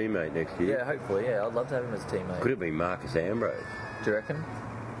your teammate next year. Yeah, hopefully. Yeah, I'd love to have him as a teammate. Could it be Marcus Ambrose? Do you reckon?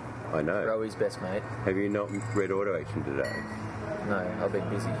 I know. Rowy's best mate. Have you not read Auto Action today? No, I've been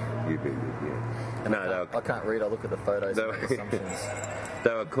busy. You've been busy, yeah. And I can't read. I look at the photos and make assumptions.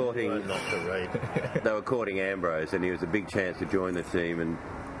 They were courting. They were courting Ambrose, and he was a big chance to join the team.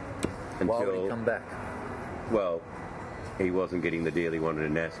 Until, why would he come back? Well, he wasn't getting the deal he wanted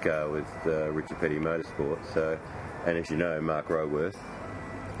in NASCAR with Richard Petty Motorsports. So, and as you know, Mark Roworth,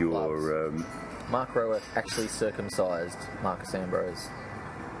 Mark Roworth actually circumcised Marcus Ambrose.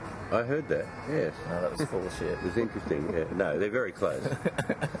 I heard that, yes. No, that was full of shit. It was interesting. Yeah. No, they're very close.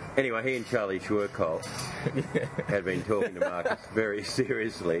 Anyway, he and Charlie Schwerkolt had been talking to Marcus very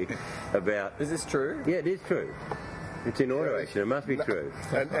seriously about... Is this true? Yeah, it is true. It's in Auto Action. It must be true.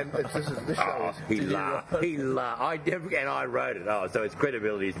 And this show is... He laughed. And I wrote it. Oh, so his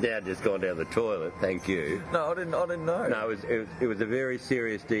credibility's now just gone down the toilet. Thank you. No, I didn't know. No, it was a very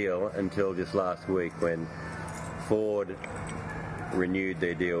serious deal until just last week when Ford renewed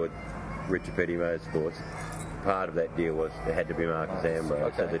their deal with Richard Petty Motorsports. Part of that deal was it had to be Marcus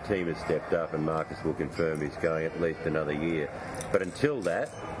Ambrose. So the team has stepped up, and Marcus will confirm he's going at least another year. But until that,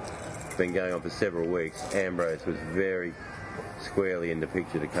 it's been going on for several weeks. Ambrose was very squarely in the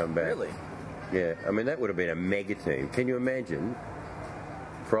picture to come back. Really? Yeah. I mean, that would have been a mega team. Can you imagine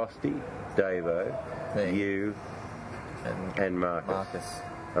Frosty, Davo, you, and Marcus?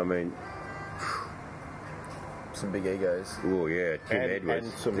 I mean... Some big egos. Oh, yeah, Tim Edwards.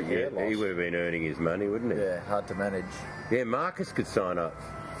 And some he would have been earning his money, wouldn't he? Yeah, hard to manage. Yeah, Marcus could sign up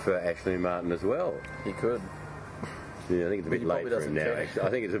for Ashley Martin as well. He could. Yeah, I think it's a bit late for him now, actually. I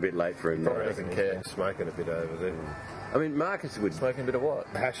think it's a bit late for him now. Probably doesn't care. Smoking a bit over there. I mean, Marcus would... Smoking a bit of what?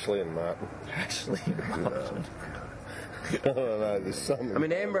 Ashley and Martin. Ashley and Martin. I don't know, there's some... I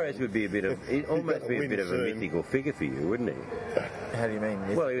mean, Ambrose would be a bit of... He'd almost be a bit of a mythical figure for you, wouldn't he? How do you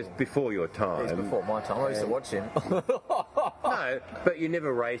mean? Well, he was before your time. He was before my time. I used to watch him. No, but you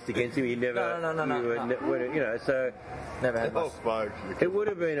never raced against him. You never... No. You know, so... Never had much. It would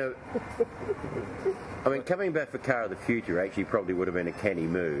have been a... I mean, coming back for Car of the Future actually probably would have been a canny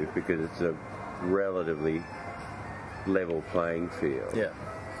move because it's a relatively level playing field. Yeah.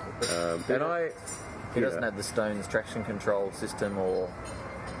 And he doesn't have the Stones traction control system or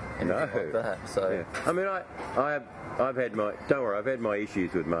anything like that. So yeah. I mean, I've had my... Don't worry, I've had my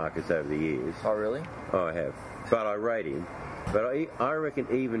issues with Marcus over the years. Oh, really? Oh, I have. But I rate him. But I reckon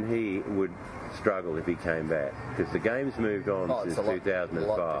even he would struggle if he came back, because the game's moved on since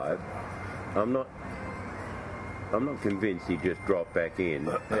 2005. I'm not convinced he'd just drop back in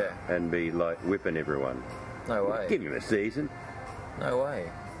and be like whipping everyone. No way. Give him a season. No way.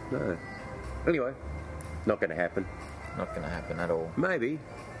 No. Anyway, not going to happen. Not going to happen at all. Maybe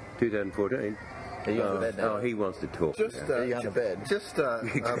 2014. Are you on bed now? Oh, he wants to talk. Are you on the bed? Just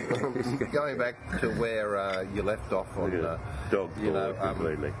going back to where you left off on, dog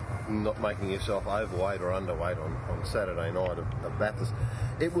completely. Not making yourself overweight or underweight on Saturday night of Bathurst.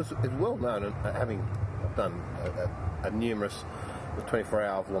 It's well known, and having done a numerous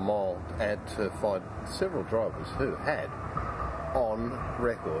 24-hour of Le Mans, had to find several drivers who had on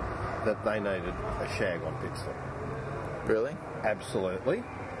record that they needed a shag on pit stop. Really? Absolutely.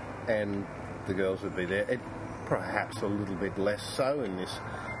 And the girls would be there. It, perhaps a little bit less so in this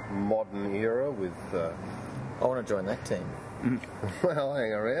modern era with... I want to join that team. Well,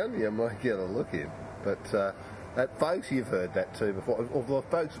 hang around, you might get a look in. But folks, you've heard that too before. Although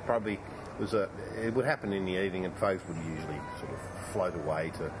folks probably it would happen in the evening, and folks would usually sort of float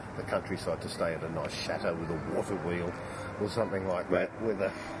away to the countryside to stay at a nice chateau with a water wheel or something like that.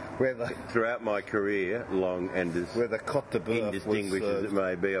 Throughout my career, long and as indistinguished as it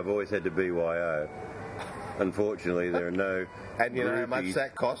may be, I've always had to BYO. Unfortunately, there are no. And you know how much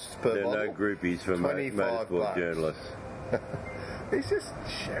that costs per There are bottle? no groupies for motorsport journalists. He's just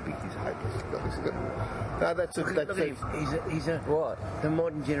shabby. He's hopeless. No, that's a. He's a what? The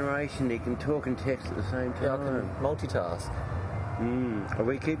modern generation. He can talk and text at the same time. Yeah, I can multitask. Are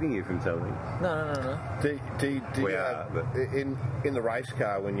we keeping you from something? No. Do you have, in the race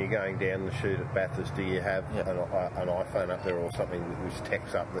car when you're going down the chute at Bathurst, do you have an iPhone up there or something which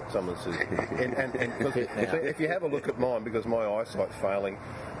texts up that someone says? and look, if you have a look at mine, because my eyesight's failing,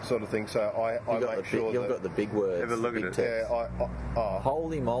 sort of thing. So I make sure you've got the big words. Have a look at it. Yeah,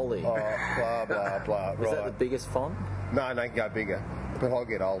 holy moly! Blah blah blah. Is that the biggest font? No, they can go bigger, but I'll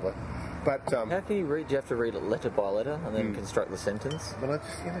get older. But how can you read? Do you have to read it letter by letter and then construct the sentence? But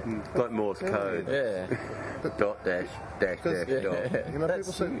like Morse code. Yeah. Dot dash dash dash dot. You know,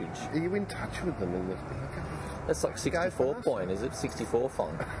 That's people huge. Are you in touch with them? That's like 64 point, is it? 64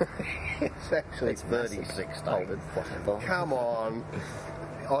 font. It's actually 36. Come on.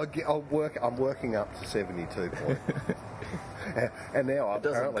 I'm working up to 72 point. And now it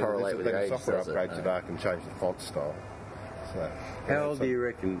doesn't correlate with your age, software does it? upgrade today, I can change the font style. So, how old do you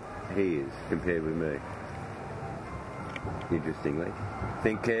reckon he is compared with me? Interestingly.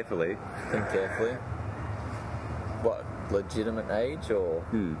 Think carefully. What, legitimate age or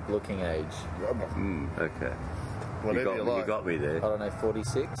looking age? Okay. Whatever you got me there. I don't know,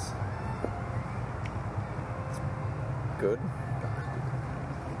 46? Good.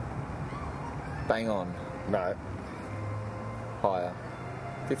 Bang on. No. Higher.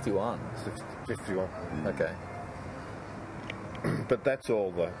 51. 51. Okay. But that's all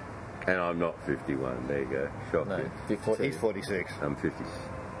the... And I'm not 51, there you go. Shock No, you. 52. He's 46. I'm 50,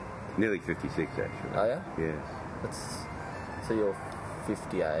 nearly 56 actually. Oh yeah? Yes. So you're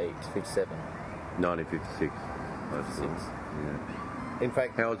 58, 57. 1956. 56. Yeah. In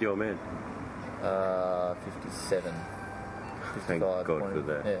fact... How old's your man? 57. Thank 55, God for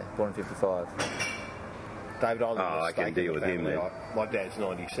that. Yeah, born in 55. David, I can deal with him then. My dad's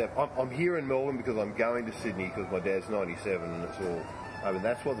 97. I'm here in Melbourne because I'm going to Sydney because my dad's 97 and it's all... I mean,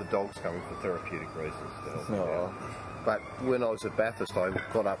 that's why the dog's coming for therapeutic reasons. To help me out. But when I was at Bathurst, I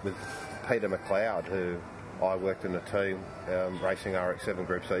got up with Peter McLeod, who I worked in a team racing RX-7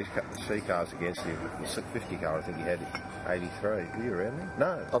 Group C cars against him. The 50 car, I think he had 83. Were you around there?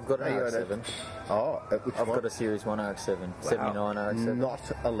 No. I've got an RX-7. Oh, which I've one? got a Series 1 RX-7. Wow. 79 RX-7.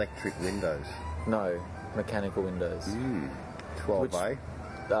 Not electric windows. No, mechanical windows. 12A.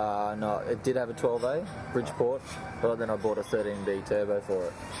 No, it did have a 12A, Bridgeport, but then I bought a 13B turbo for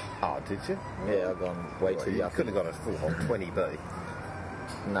it. Oh, did you? Yeah, I've gone way too You yucky. could have got a full-on 20B.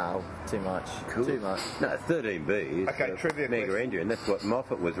 No, too much. Cool. Too much. No, 13B is Okay, trivia mega question. engine. That's what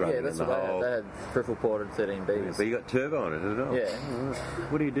Moffat was running. Yeah, that's in the what whole... they had peripheral ported 13Bs. But you got turbo on it as well. Yeah.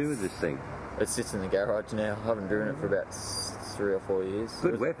 What do you do with this thing? It sits in the garage now. I haven't driven it for about 3 or 4 years.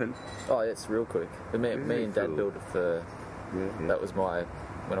 Good weapon. Oh, yeah, it's real quick. Me and Dad cool. built it for... Yeah. That was my...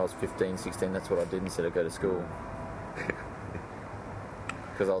 When I was 15, 16, that's what I did instead of go to school.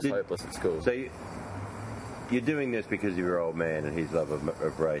 Because I was hopeless at school. So you're doing this because of your old man and his love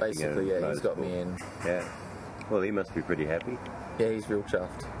of racing. Basically, yeah, he's got me in. Yeah. Well, he must be pretty happy. Yeah, he's real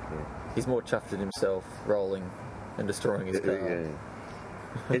chuffed. Yeah. He's more chuffed at himself rolling and destroying his car. Yeah.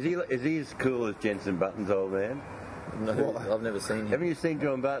 Is he as cool as Jensen Button's old man? No, What? I've never seen him. Haven't you seen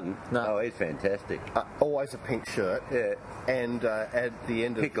John Button? No. Oh, he's fantastic. Always a pink shirt. Yeah. And at the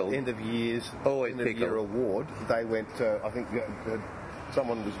end Pickle. of years, Always end of pickle. year award, they went. I think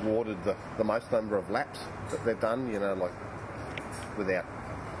someone was awarded the most number of laps that they've done. You know, like without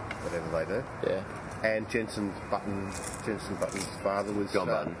whatever they do. Yeah. And Jensen Button's father was John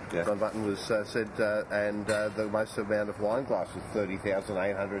Button, yeah. John Button was said, and the most amount of wine glass was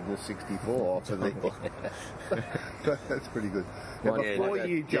 30,864 for the. That's pretty good. Now, Yeah, before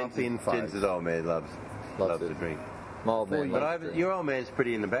you jump in, folks, Jensen's old man loves Loves to it. drink. My old man. But loves it. your old man's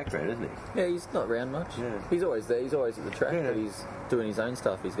pretty in the background, isn't he? Yeah, he's not around much. Yeah. He's always there. He's always at the track, Yeah. but he's doing his own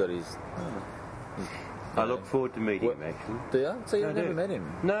stuff. He's got his. I look forward to meeting What- him, actually. Do you? So you've I never do. met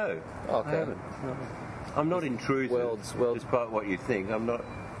him? No. Okay. I haven't. No. I'm not intrusive. World's- despite what you think, I'm not.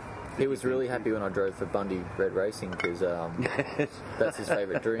 He was really happy when I drove for Bundy Red Racing because that's his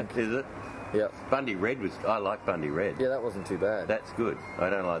favourite drink. Is it? Yep. Bundy Red was. I like Bundy Red. Yeah, that wasn't too bad. That's good. I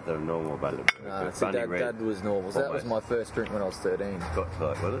don't like the normal Bundy Red. No, but see, Bundy Dad was normal. So that was almost my first drink when I was 13. Got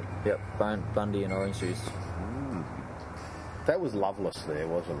like, was it? Yep, Bundy and orange juice. that was Loveless there,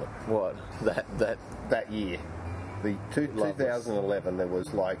 wasn't it? What? That year. The Loveless. 2011, there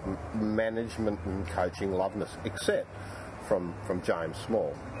was like management and coaching Loveness, except from James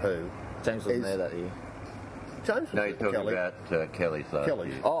Small, who James wasn't is- there that year. James was No, you're talking Kelly. about Kelly's last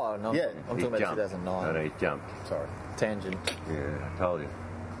Kelly's. year. Oh, no, Yeah, I'm He's talking about jumped. 2009. No, he's jumped. Sorry, Tangent. Yeah, I told you.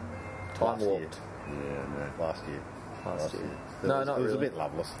 Time Last warped. Yeah, no. last year. Last year. It No, was, not it was really. a bit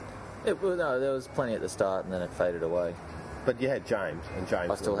Loveless. No, there was plenty at the start and then it faded away. But you had James, and James.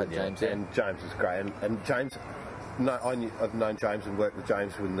 I still had James, yeah. and James is great. And James, no, I've known James and worked with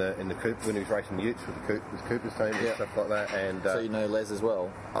James in the Coop when he was racing Utes with the Cooper's team and Yeah. stuff like that. And So you know Les as well.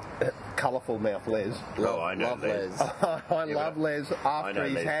 colourful mouth Les. I know love Les. Les. I love Les I after know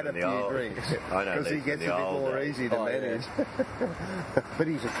he's Les had a from the few old- drinks I know because he Les gets from a the bit old more days. easy to Oh, yeah. manage. But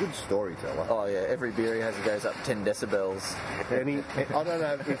he's a good storyteller. Oh yeah, every beer he has it goes up 10 decibels. And I don't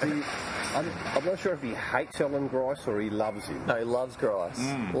know if he. I'm not sure if he hates Ellen Grice or he loves him. No, he loves Grice.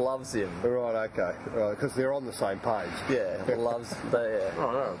 Loves him. Right, okay, right, because they're on the same page. Yeah, loves. Oh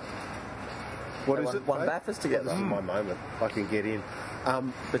no. What They is won- it? won Faye? Bathurst together. This is my moment. I can get in.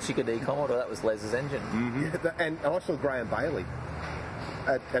 The Chickadee Commodore, that was Les's engine. Yeah, and I saw Graham Bailey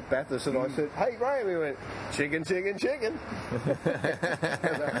at Bathurst, and I said, "Hey, Graham," he went, "Chicken, chicken, chicken."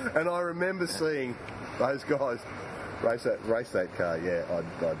 and I remember seeing those guys race that car. Yeah,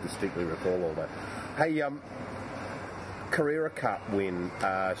 I distinctly recall all that. Hey, Carrera Cup win.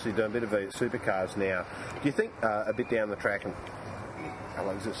 So you're doing a bit of supercars now. Do you think a bit down the track, and how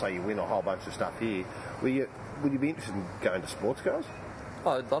long does it say you win a whole bunch of stuff here? Would you be interested in going to sports cars?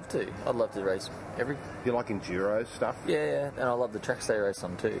 Oh, I'd love to. I'd love to race every. You like enduro stuff? Yeah, and I love the tracks they race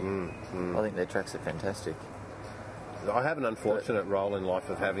on too. I think their tracks are fantastic. I have an unfortunate role in life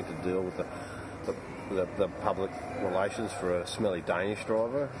of having to deal with the public relations for a smelly Danish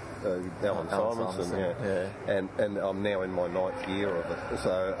driver, Alan Simonson. Yeah. And I'm now in my 9th year of it.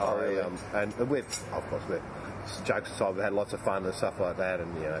 So and we've jokes aside, we've had lots of fun and stuff like that.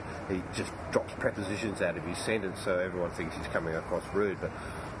 And he just drops prepositions out of his sentence, so everyone thinks he's coming across rude. But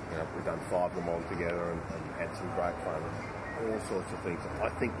we've done 5 Le Mans together and had some great fun. All sorts of things. I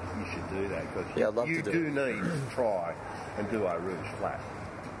think you should do that because Yeah, I'd love you to do do need to try and do a Rouge flat.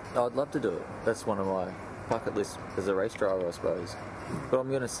 I'd love to do it. That's one of my bucket lists as a race driver, I suppose. But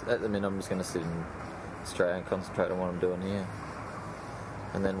at the minute, I'm just going to sit in Australia and concentrate on what I'm doing here,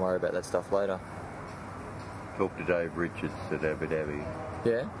 and then worry about that stuff later. Talk to Dave Richards at Abu Dhabi.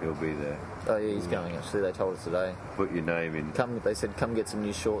 Yeah. He'll be there. Oh yeah, he's going. Actually, they told us today. Put your name in. They said come get some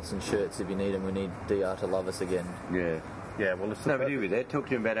new shorts and shirts if you need them. We need DR to love us again. Yeah. Yeah, well, it's Nobody with that. Talk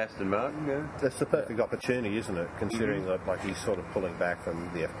to him about Aston Martin. Yeah. That's the perfect opportunity, isn't it? Considering that, like, he's sort of pulling back from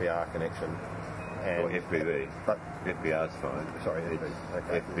the FPR connection. And, Or FPV. But FPR's fine. sorry, It's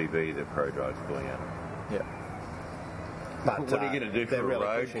okay. FPV, the Pro Drive's pulling out. Yeah. But What are you going to do for they're a really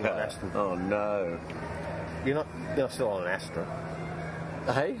road pushing car? on Aston. Oh no. You're not still on an Astra.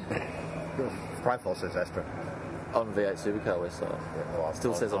 Hey, Profile says Astra. on V8 Supercar website. Yeah, well,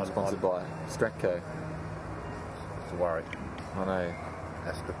 Still says I'm sponsored by Stratco. It's a worry. I know.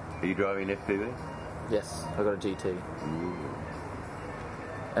 Astra. Are you driving an FPV? Yes, I got a GT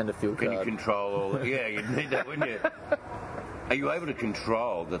and a fuel Can you card. control all that? Yeah, you'd need that, wouldn't you? Are you able to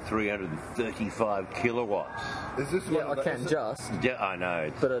control the 335 kilowatts? Is this Yeah, I can just, Yeah, I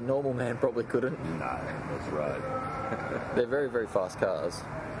know. but a normal man probably couldn't. No, that's right. They're very, very fast cars.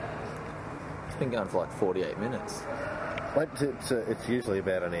 It's been going for like 48 minutes. But it's usually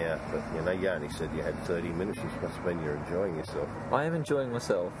about an hour, but you only said you had 30 minutes, which must mean you're enjoying yourself. I am enjoying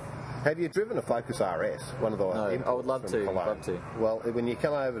myself. Have you driven a Focus RS? One of the No, I imports would love from to. Cologne? Love to. Well, when you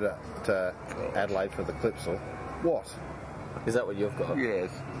come over to Adelaide for the Clipsal, what? Is that what you've got? Yes.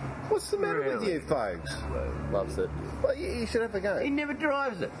 What's the matter with you, folks? Loves it. Well, you should have a go. He never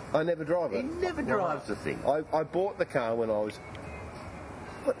drives it. I never drive He it. never drives the thing. I bought the car when I was...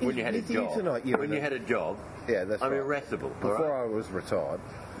 When you had a job. When you had a job. Yeah, that's I'm right. irascible. Before I was retired.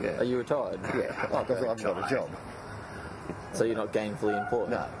 Yeah. Are you retired? Yeah, because I've got a job. So you're not gainfully employed?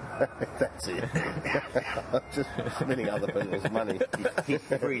 No. That's it. I'm just spending other people's money. He's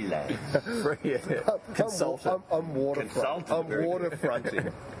freelance. Consultant. I'm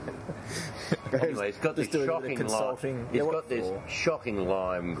waterfronting. Anyway, it's got this Just doing a bit of shocking consulting. lime. Yeah, It's what got this for? shocking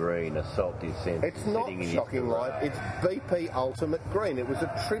lime green, a salty scent. It's not sitting in his shocking garage. light. It's BP Ultimate Green. It was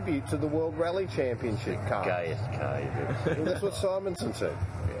a tribute to the World Rally Championship car. Gayest car you've ever seen. Well, that's what Simonson said.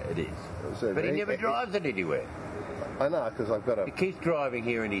 Yeah, it is. So But he he- never drives it anywhere. I know, because I've got a... He keeps driving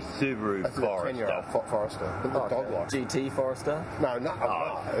here in his Subaru That's a Forester. 10-year-old Forester. The dog like. GT Forester? No, no,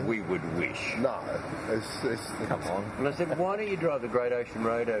 Oh, no. we would wish. No. It's Come on. And I said, why don't you drive the Great Ocean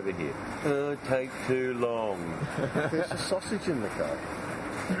Road over here? Take too long. There's a sausage in the car.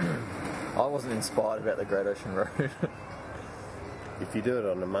 I wasn't inspired about the Great Ocean Road. If you do it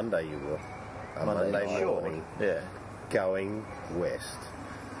on a Monday, you will. A Monday Monday night. morning, Yeah. going west,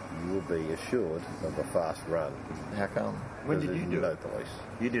 you will be assured of a fast run. How come? When Because did you there's do no it? police.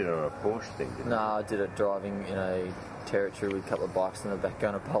 You did it on a Porsche thing, didn't No, I did it driving in a territory with a couple of bikes in the back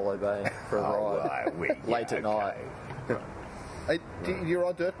going to Polo Bay for a you? ride. Late at night. Hey, do you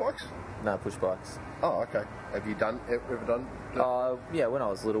ride dirt bikes? No, push bikes. Oh, okay. Have you ever done? Yeah, when I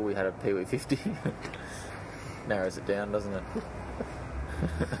was little we had a Pee-wee 50. Narrows it down, doesn't it?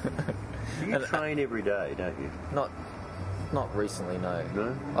 You train every day, don't you? Not recently, no.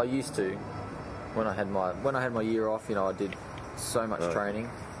 No? I used to. When I had my year off, I did so much training.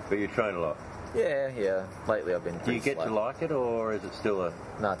 But you train a lot. Yeah. Lately I've been Do you pretty get to slack. like it, or is it still a...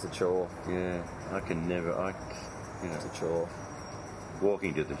 No, it's a chore. Yeah, I can never... It's a chore.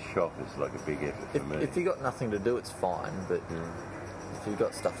 Walking to the shop is like a big effort for me. If you got nothing to do, it's fine. But if you've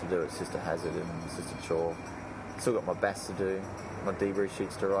got stuff to do, it's just a hazard and it's just a chore. Still got my bass to do, my debrief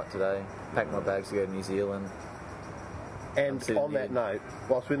sheets to write today. Pack my bags to go to New Zealand. And on that note,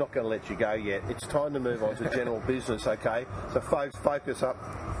 whilst we're not going to let you go yet, it's time to move on to general business, okay? So, folks, focus up.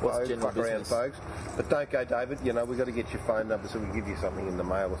 What's folks, general fuck around, business? folks. But don't go, David. We've got to get your phone number so we can give you something in the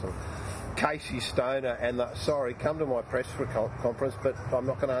mail or something. Casey Stoner and come to my press conference, but I'm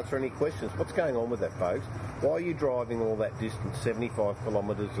not going to answer any questions. What's going on with that, folks? Why are you driving all that distance, 75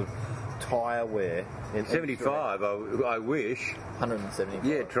 kilometres of tyre wear? 75, I wish. 175.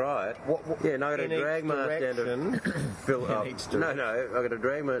 Yeah, try it. Yeah, no, I got to drag myself down to Phillip. No, I got to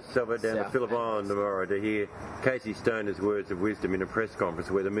drag myself down to Phillip Island tomorrow to hear Casey Stoner's words of wisdom in a press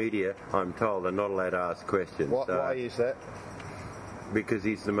conference where the media, I'm told, are not allowed to ask questions. Why is that? Because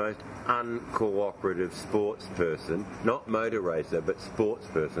he's the most uncooperative sports person, not motor racer, but sports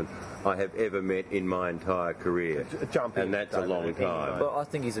person I have ever met in my entire career. And that's a long time. But I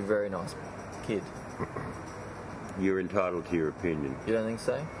think he's a very nice kid. You're entitled to your opinion. You don't think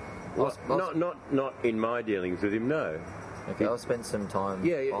so? Well, not in my dealings with him, no. Okay, I'll spend some time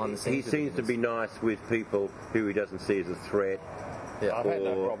behind the scenes. He seems to be nice with people who he doesn't see as a threat. Yeah, I've had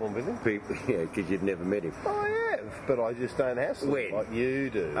no problem with him. People, because you've never met him. I have, but I just don't hassle him like you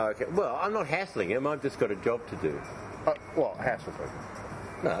do. Okay, well, I'm not hassling him. I've just got a job to do. Hassle people?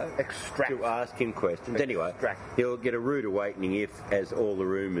 No. Extract. To ask him questions. Anyway, he'll get a rude awakening if, as all the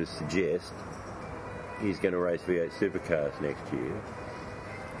rumours suggest, he's going to race V8 supercars next year.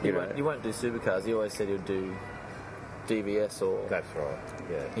 You won't do supercars. He always said he'll do DVS or... That's right,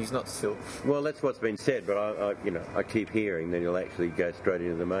 yeah. He's not still... Well, that's what's been said, but I keep hearing that he'll actually go straight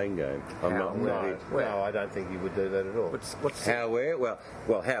into the main game. No, I don't think he would do that at all. What's how, where? Well,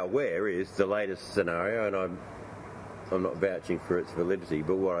 how, where is the latest scenario, and I'm not vouching for its validity,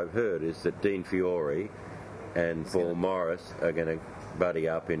 but what I've heard is that Dean Fiore and Paul Morris are going to buddy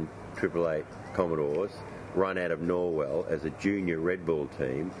up in 888 Commodores, run out of Norwell as a junior Red Bull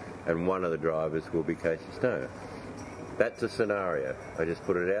team, and one of the drivers will be Casey Stoner. That's a scenario. I just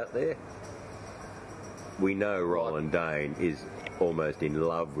put it out there. We know Roland Dane is almost in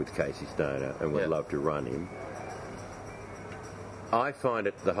love with Casey Stoner and would love to run him. I find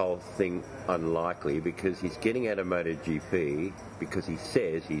the whole thing unlikely because he's getting out of MotoGP because he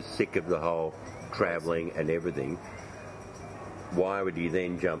says he's sick of the whole travelling and everything. Why would he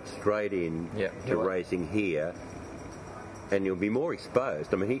then jump straight in to racing here? And you'll be more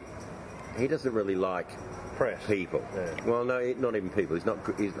exposed. I mean, he doesn't really like press people. Yeah. Well, no, not even people.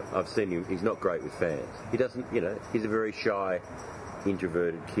 I've seen him. He's not great with fans. He doesn't. He's a very shy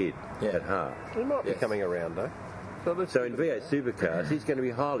introverted kid at heart. He might be coming around, though. So in V8 Supercars, he's going to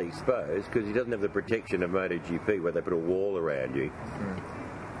be highly exposed because he doesn't have the protection of MotoGP where they put a wall around you.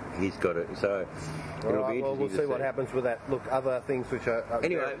 He's got it. So it'll be interesting we'll to see what happens with that. Look, other things which are...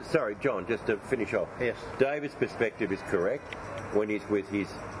 Anyway, sorry, John, just to finish off. Yes. David's perspective is correct when he's with his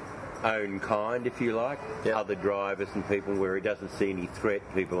own kind, if you like, other drivers and people where he doesn't see any threat.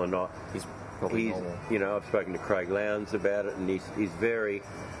 People are not. He's you know, I've spoken to Craig Lowndes about it, and he's very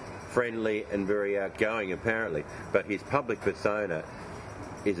friendly and very outgoing, apparently. But his public persona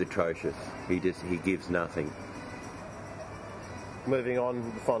is atrocious. He gives nothing. Moving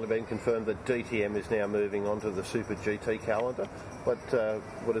on, finally been confirmed that DTM is now moving on to the Super GT calendar. What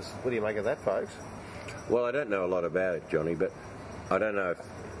do you make of that, folks? Well, I don't know a lot about it, Johnny, but I don't know if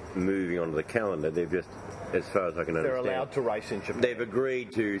moving on to the calendar, they've just, as far as I can understand... They're allowed to race in Japan. They've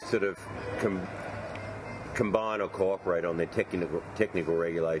agreed to sort of combine or cooperate on their technical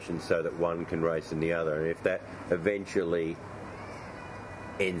regulations so that one can race in the other. And if that eventually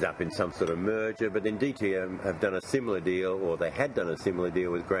ends up in some sort of merger, but then DTM have done a similar deal, or they had done a similar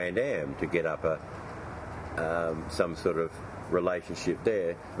deal with Grand Am to get up some sort of relationship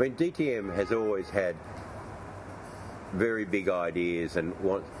there. I mean, DTM has always had very big ideas and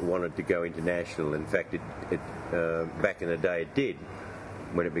wanted to go international. In fact, it back in the day it did,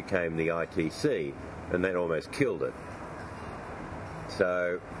 when it became the ITC, and that almost killed it.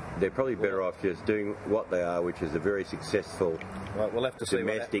 So they're probably better off just doing what they are, which is a very successful we'll have to see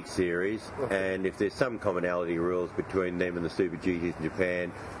domestic series. And if there's some commonality rules between them and the Super GTs in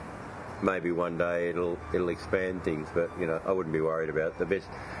Japan, maybe one day it'll expand things. But you know, I wouldn't be worried about it.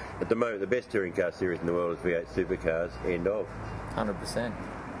 At the moment, the best touring car series in the world is V8 Supercars. End of. 100%.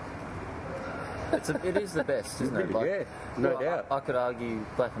 It is the best, isn't it? Like, yeah, no doubt. I could argue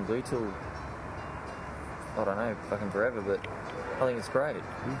Black and Blue till, I don't know, fucking forever, but I think it's great.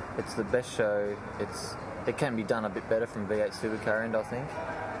 It's the best show. It can be done a bit better from V8 Supercar end, I think,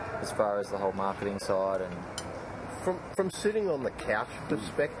 as far as the whole marketing side. And from sitting on the couch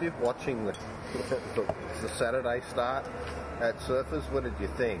perspective, watching the Saturday start at Surfers, what did you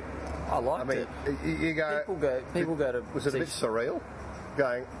think? I liked it. You go. People go to. Was it a bit surreal?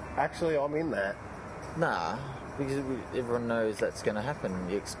 Going, actually, I'm in that. Nah, because everyone knows that's going to happen.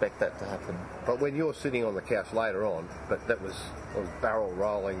 You expect that to happen. But when you're sitting on the couch later on, but that was barrel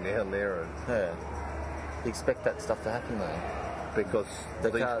rolling down there, and you expect that stuff to happen though. Because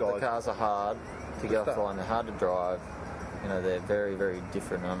the cars are hard to get off the line. They're hard to drive. You know, they're very, very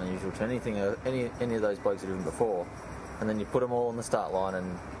different and unusual to any of those blokes that have driven before. And then you put them all on the start line,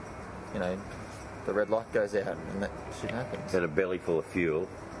 and you know, the red light goes out, and that shit happens. And a belly full of fuel.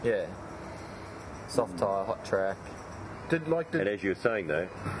 Yeah. Soft tyre, hot track. And as you were saying though,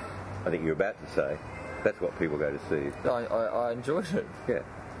 I think you were about to say, that's what people go to see. I enjoyed it. Yeah.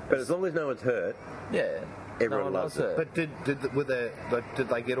 But as long as no one's hurt. Yeah. Everyone loves it. But did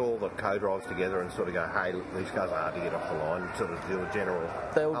they get all the co-drives together and sort of go, hey, look, these cars are hard to get off the line, and sort of do a general...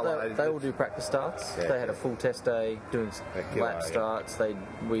 They all do practice starts. Yeah. They had a full test day doing lap starts.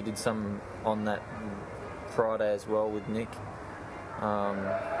 We did some on that Friday as well with Nick.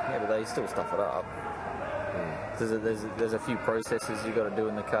 But they still stuff it up. There's a few processes you got to do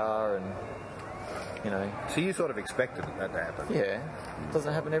in the car, and you know. So you sort of expected that to happen? Yeah.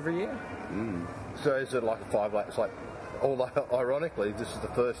 Doesn't it happen every year? So is it like a 5 lap? It's like, ironically, this is the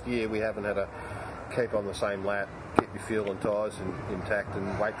first year we haven't had to keep on the same lap, keep your fuel and tyres intact,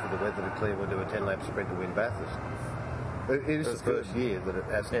 and wait for the weather to clear. We'll do a 10 lap sprint to win Bathurst. It is the first year that it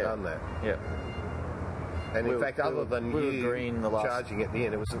hasn't done that. Yeah. And in fact, other than you charging at the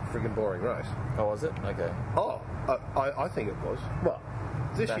end, it was a friggin' boring race. Oh, was it? Okay. Oh, I think it was. Well,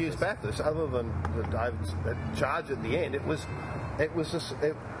 this year's Bathurst, other than the David's charge at the end, it was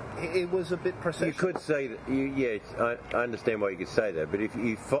a bit processional. You could say that. I understand why you could say that, but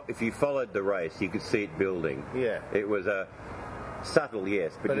if you followed the race, you could see it building. Yeah. It was a subtle,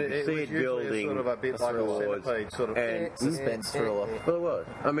 yes, but you could see it building. Sort of a bit like a centipede, sort of suspense thriller. Well, it was.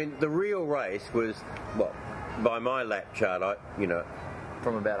 I mean, the real race was by my lap chart.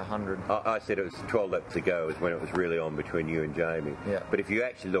 From about 100. I said it was 12 laps to go is when it was really on between you and Jamie. Yeah. But if you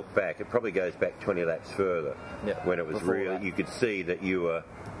actually look back, it probably goes back 20 laps further. Yeah. When it was really, you could see that you were.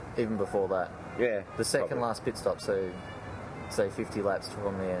 Even before that. Yeah. The second last pit stop, so say 50 laps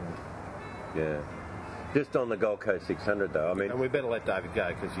from the end. Yeah. Just on the Gold Coast 600 though, I mean. And we better let David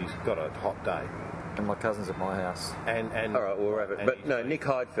go because he's got a hot day. And my cousin's at my house. And all right, we'll wrap it. But no, Nick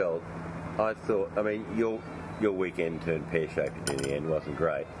Heidfeld, I thought. I mean, your weekend turned pear-shaped in the end, wasn't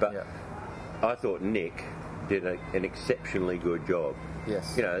great, but I thought Nick did an exceptionally good job.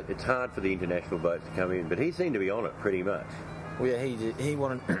 Yes. You know, it's hard for the international boats to come in, but he seemed to be on it pretty much. Well, yeah, he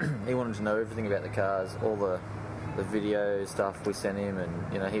wanted he wanted to know everything about the cars, all the video stuff we sent him, and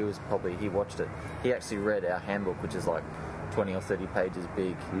he watched it. He actually read our handbook, which is like 20 or 30 pages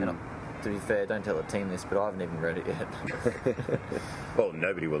big. And to be fair, don't tell the team this, but I haven't even read it yet. Well,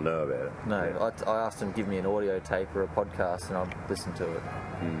 nobody will know about it. No, I asked him to give me an audio tape or a podcast, and I'd listen to it.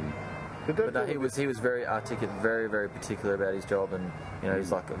 But no, he was very articulate, very, very particular about his job, and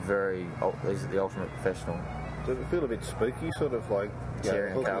he's like he's the ultimate professional. Does it feel a bit spooky, sort of like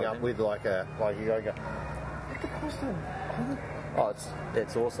hooking up with like you go, what the costume? Oh,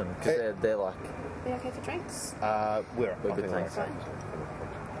 it's awesome because they're like. Are we okay for drinks? We're good, thanks.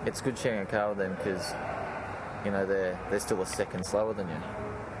 It's good sharing a car with them because they're still a second slower than you,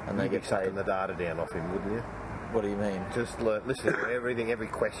 and they get sucking the data down off him, wouldn't you? What do you mean? Just listening to every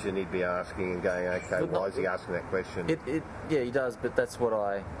question he'd be asking and going, okay, why is he asking that question? Yeah, he does, but that's what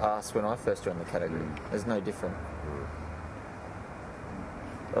I asked when I first joined the category. There's no different.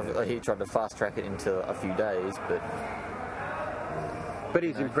 He tried to fast track it into a few days, but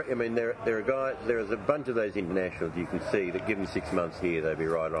he's I mean, there are guys. There's a bunch of those internationals you can see that give them 6 months here, they'd be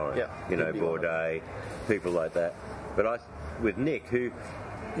right on it. Yeah, Bourdais, people like that. But with Nick, who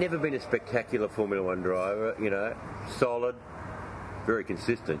never been a spectacular Formula One driver, solid, very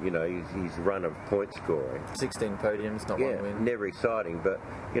consistent. He's run of point scoring. 16 podiums, not one win. Never exciting, but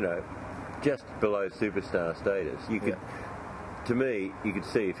just below superstar status. To me, you could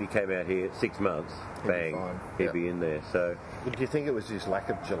see if he came out here 6 months, bang, he'd be in there. So, do you think it was his lack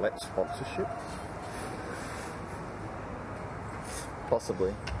of Gillette sponsorship?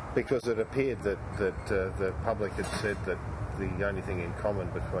 Possibly, because it appeared that the public had said that the only thing in common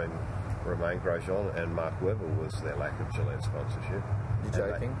between Romain Grosjean and Mark Webber was their lack of Gillette sponsorship. You're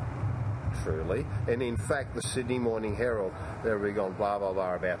joking? Truly. And in fact, the Sydney Morning Herald, they were going blah blah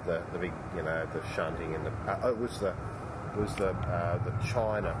blah about the big, the shunting and it was the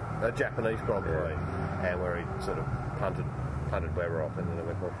Japanese Grand Prix, and where he sort of punted Webber off, and then it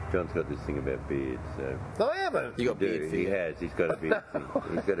went well. John's got this thing about beards. So. No, I haven't. You got beard fear? He has. He's got a beard.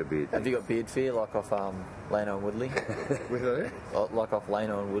 He's got a beard. Have you got beard fear, like off Lano and Woodley? With who? Like off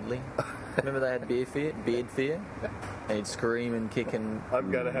Lano and Woodley. Remember they had beard fear, and he'd scream and kick and.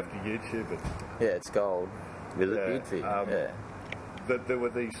 I'm going to have to YouTube it. Yeah, it's gold. Is it beard fear? There were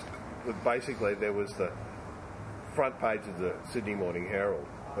these. Basically, there was the front page of the Sydney Morning Herald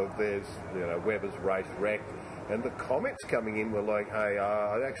of there's Webber's race wrecked, and the comments coming in were like, hey,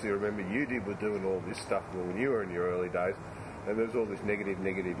 I actually remember you were doing all this stuff when you were in your early days, and there's all this negative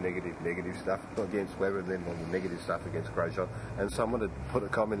stuff against Webber, and then all the negative stuff against Grosjean, and someone had put a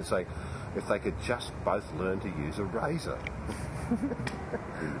comment and say if they could just both learn to use a razor.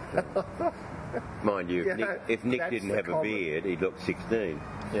 Mind you, if Nick didn't have a beard, he'd look 16.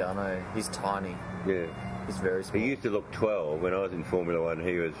 Yeah, I know. He's tiny. Yeah. He's very small. He used to look 12. When I was in Formula One,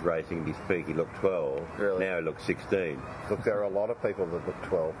 he was racing at his peak. He looked 12. Really? Now he looks 16. Look, there are a lot of people that look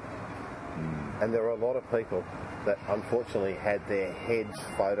 12. And there are a lot of people that unfortunately had their heads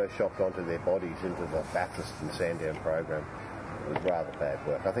photoshopped onto their bodies into the Bathurst and Sandown program. It was rather bad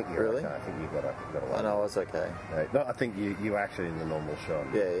work. I think you're okay. I think you've got a I know, I was okay. No, I think you're actually in the normal shot.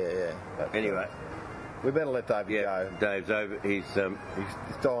 Yeah. But, anyway. We better let David go. Dave's over. He's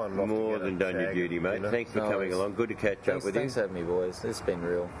dying more than done your duty, mate. Thanks for coming along. Good to catch up with you. Thanks for having me, boys. This has been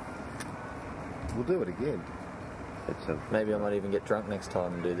real. We'll do it again. Maybe I might even get drunk next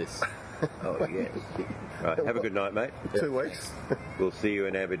time and do this. Oh, yeah. Right, have a good night, mate. 2 weeks. We'll see you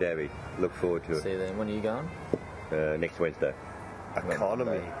in Abu Dhabi. Look forward to it. See you then. When are you going? Next Wednesday.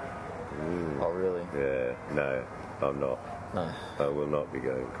 Economy. Oh, really? Yeah. No, I'm not. No. I will not be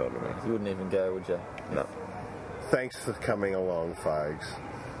going economy. You wouldn't even go, would you? No. Thanks for coming along, folks.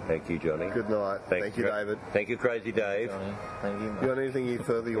 Thank you, Johnny. Good night. Thank you, David. Thank you, Crazy Dave. Johnny. Thank you, mate. You got anything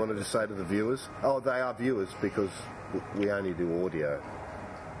further you wanted to say to the viewers? Oh, they are viewers because we only do audio.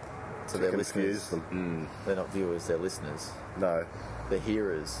 So they're confuse listeners. them. They're not viewers, they're listeners. No. They're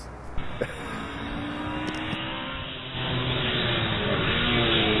hearers.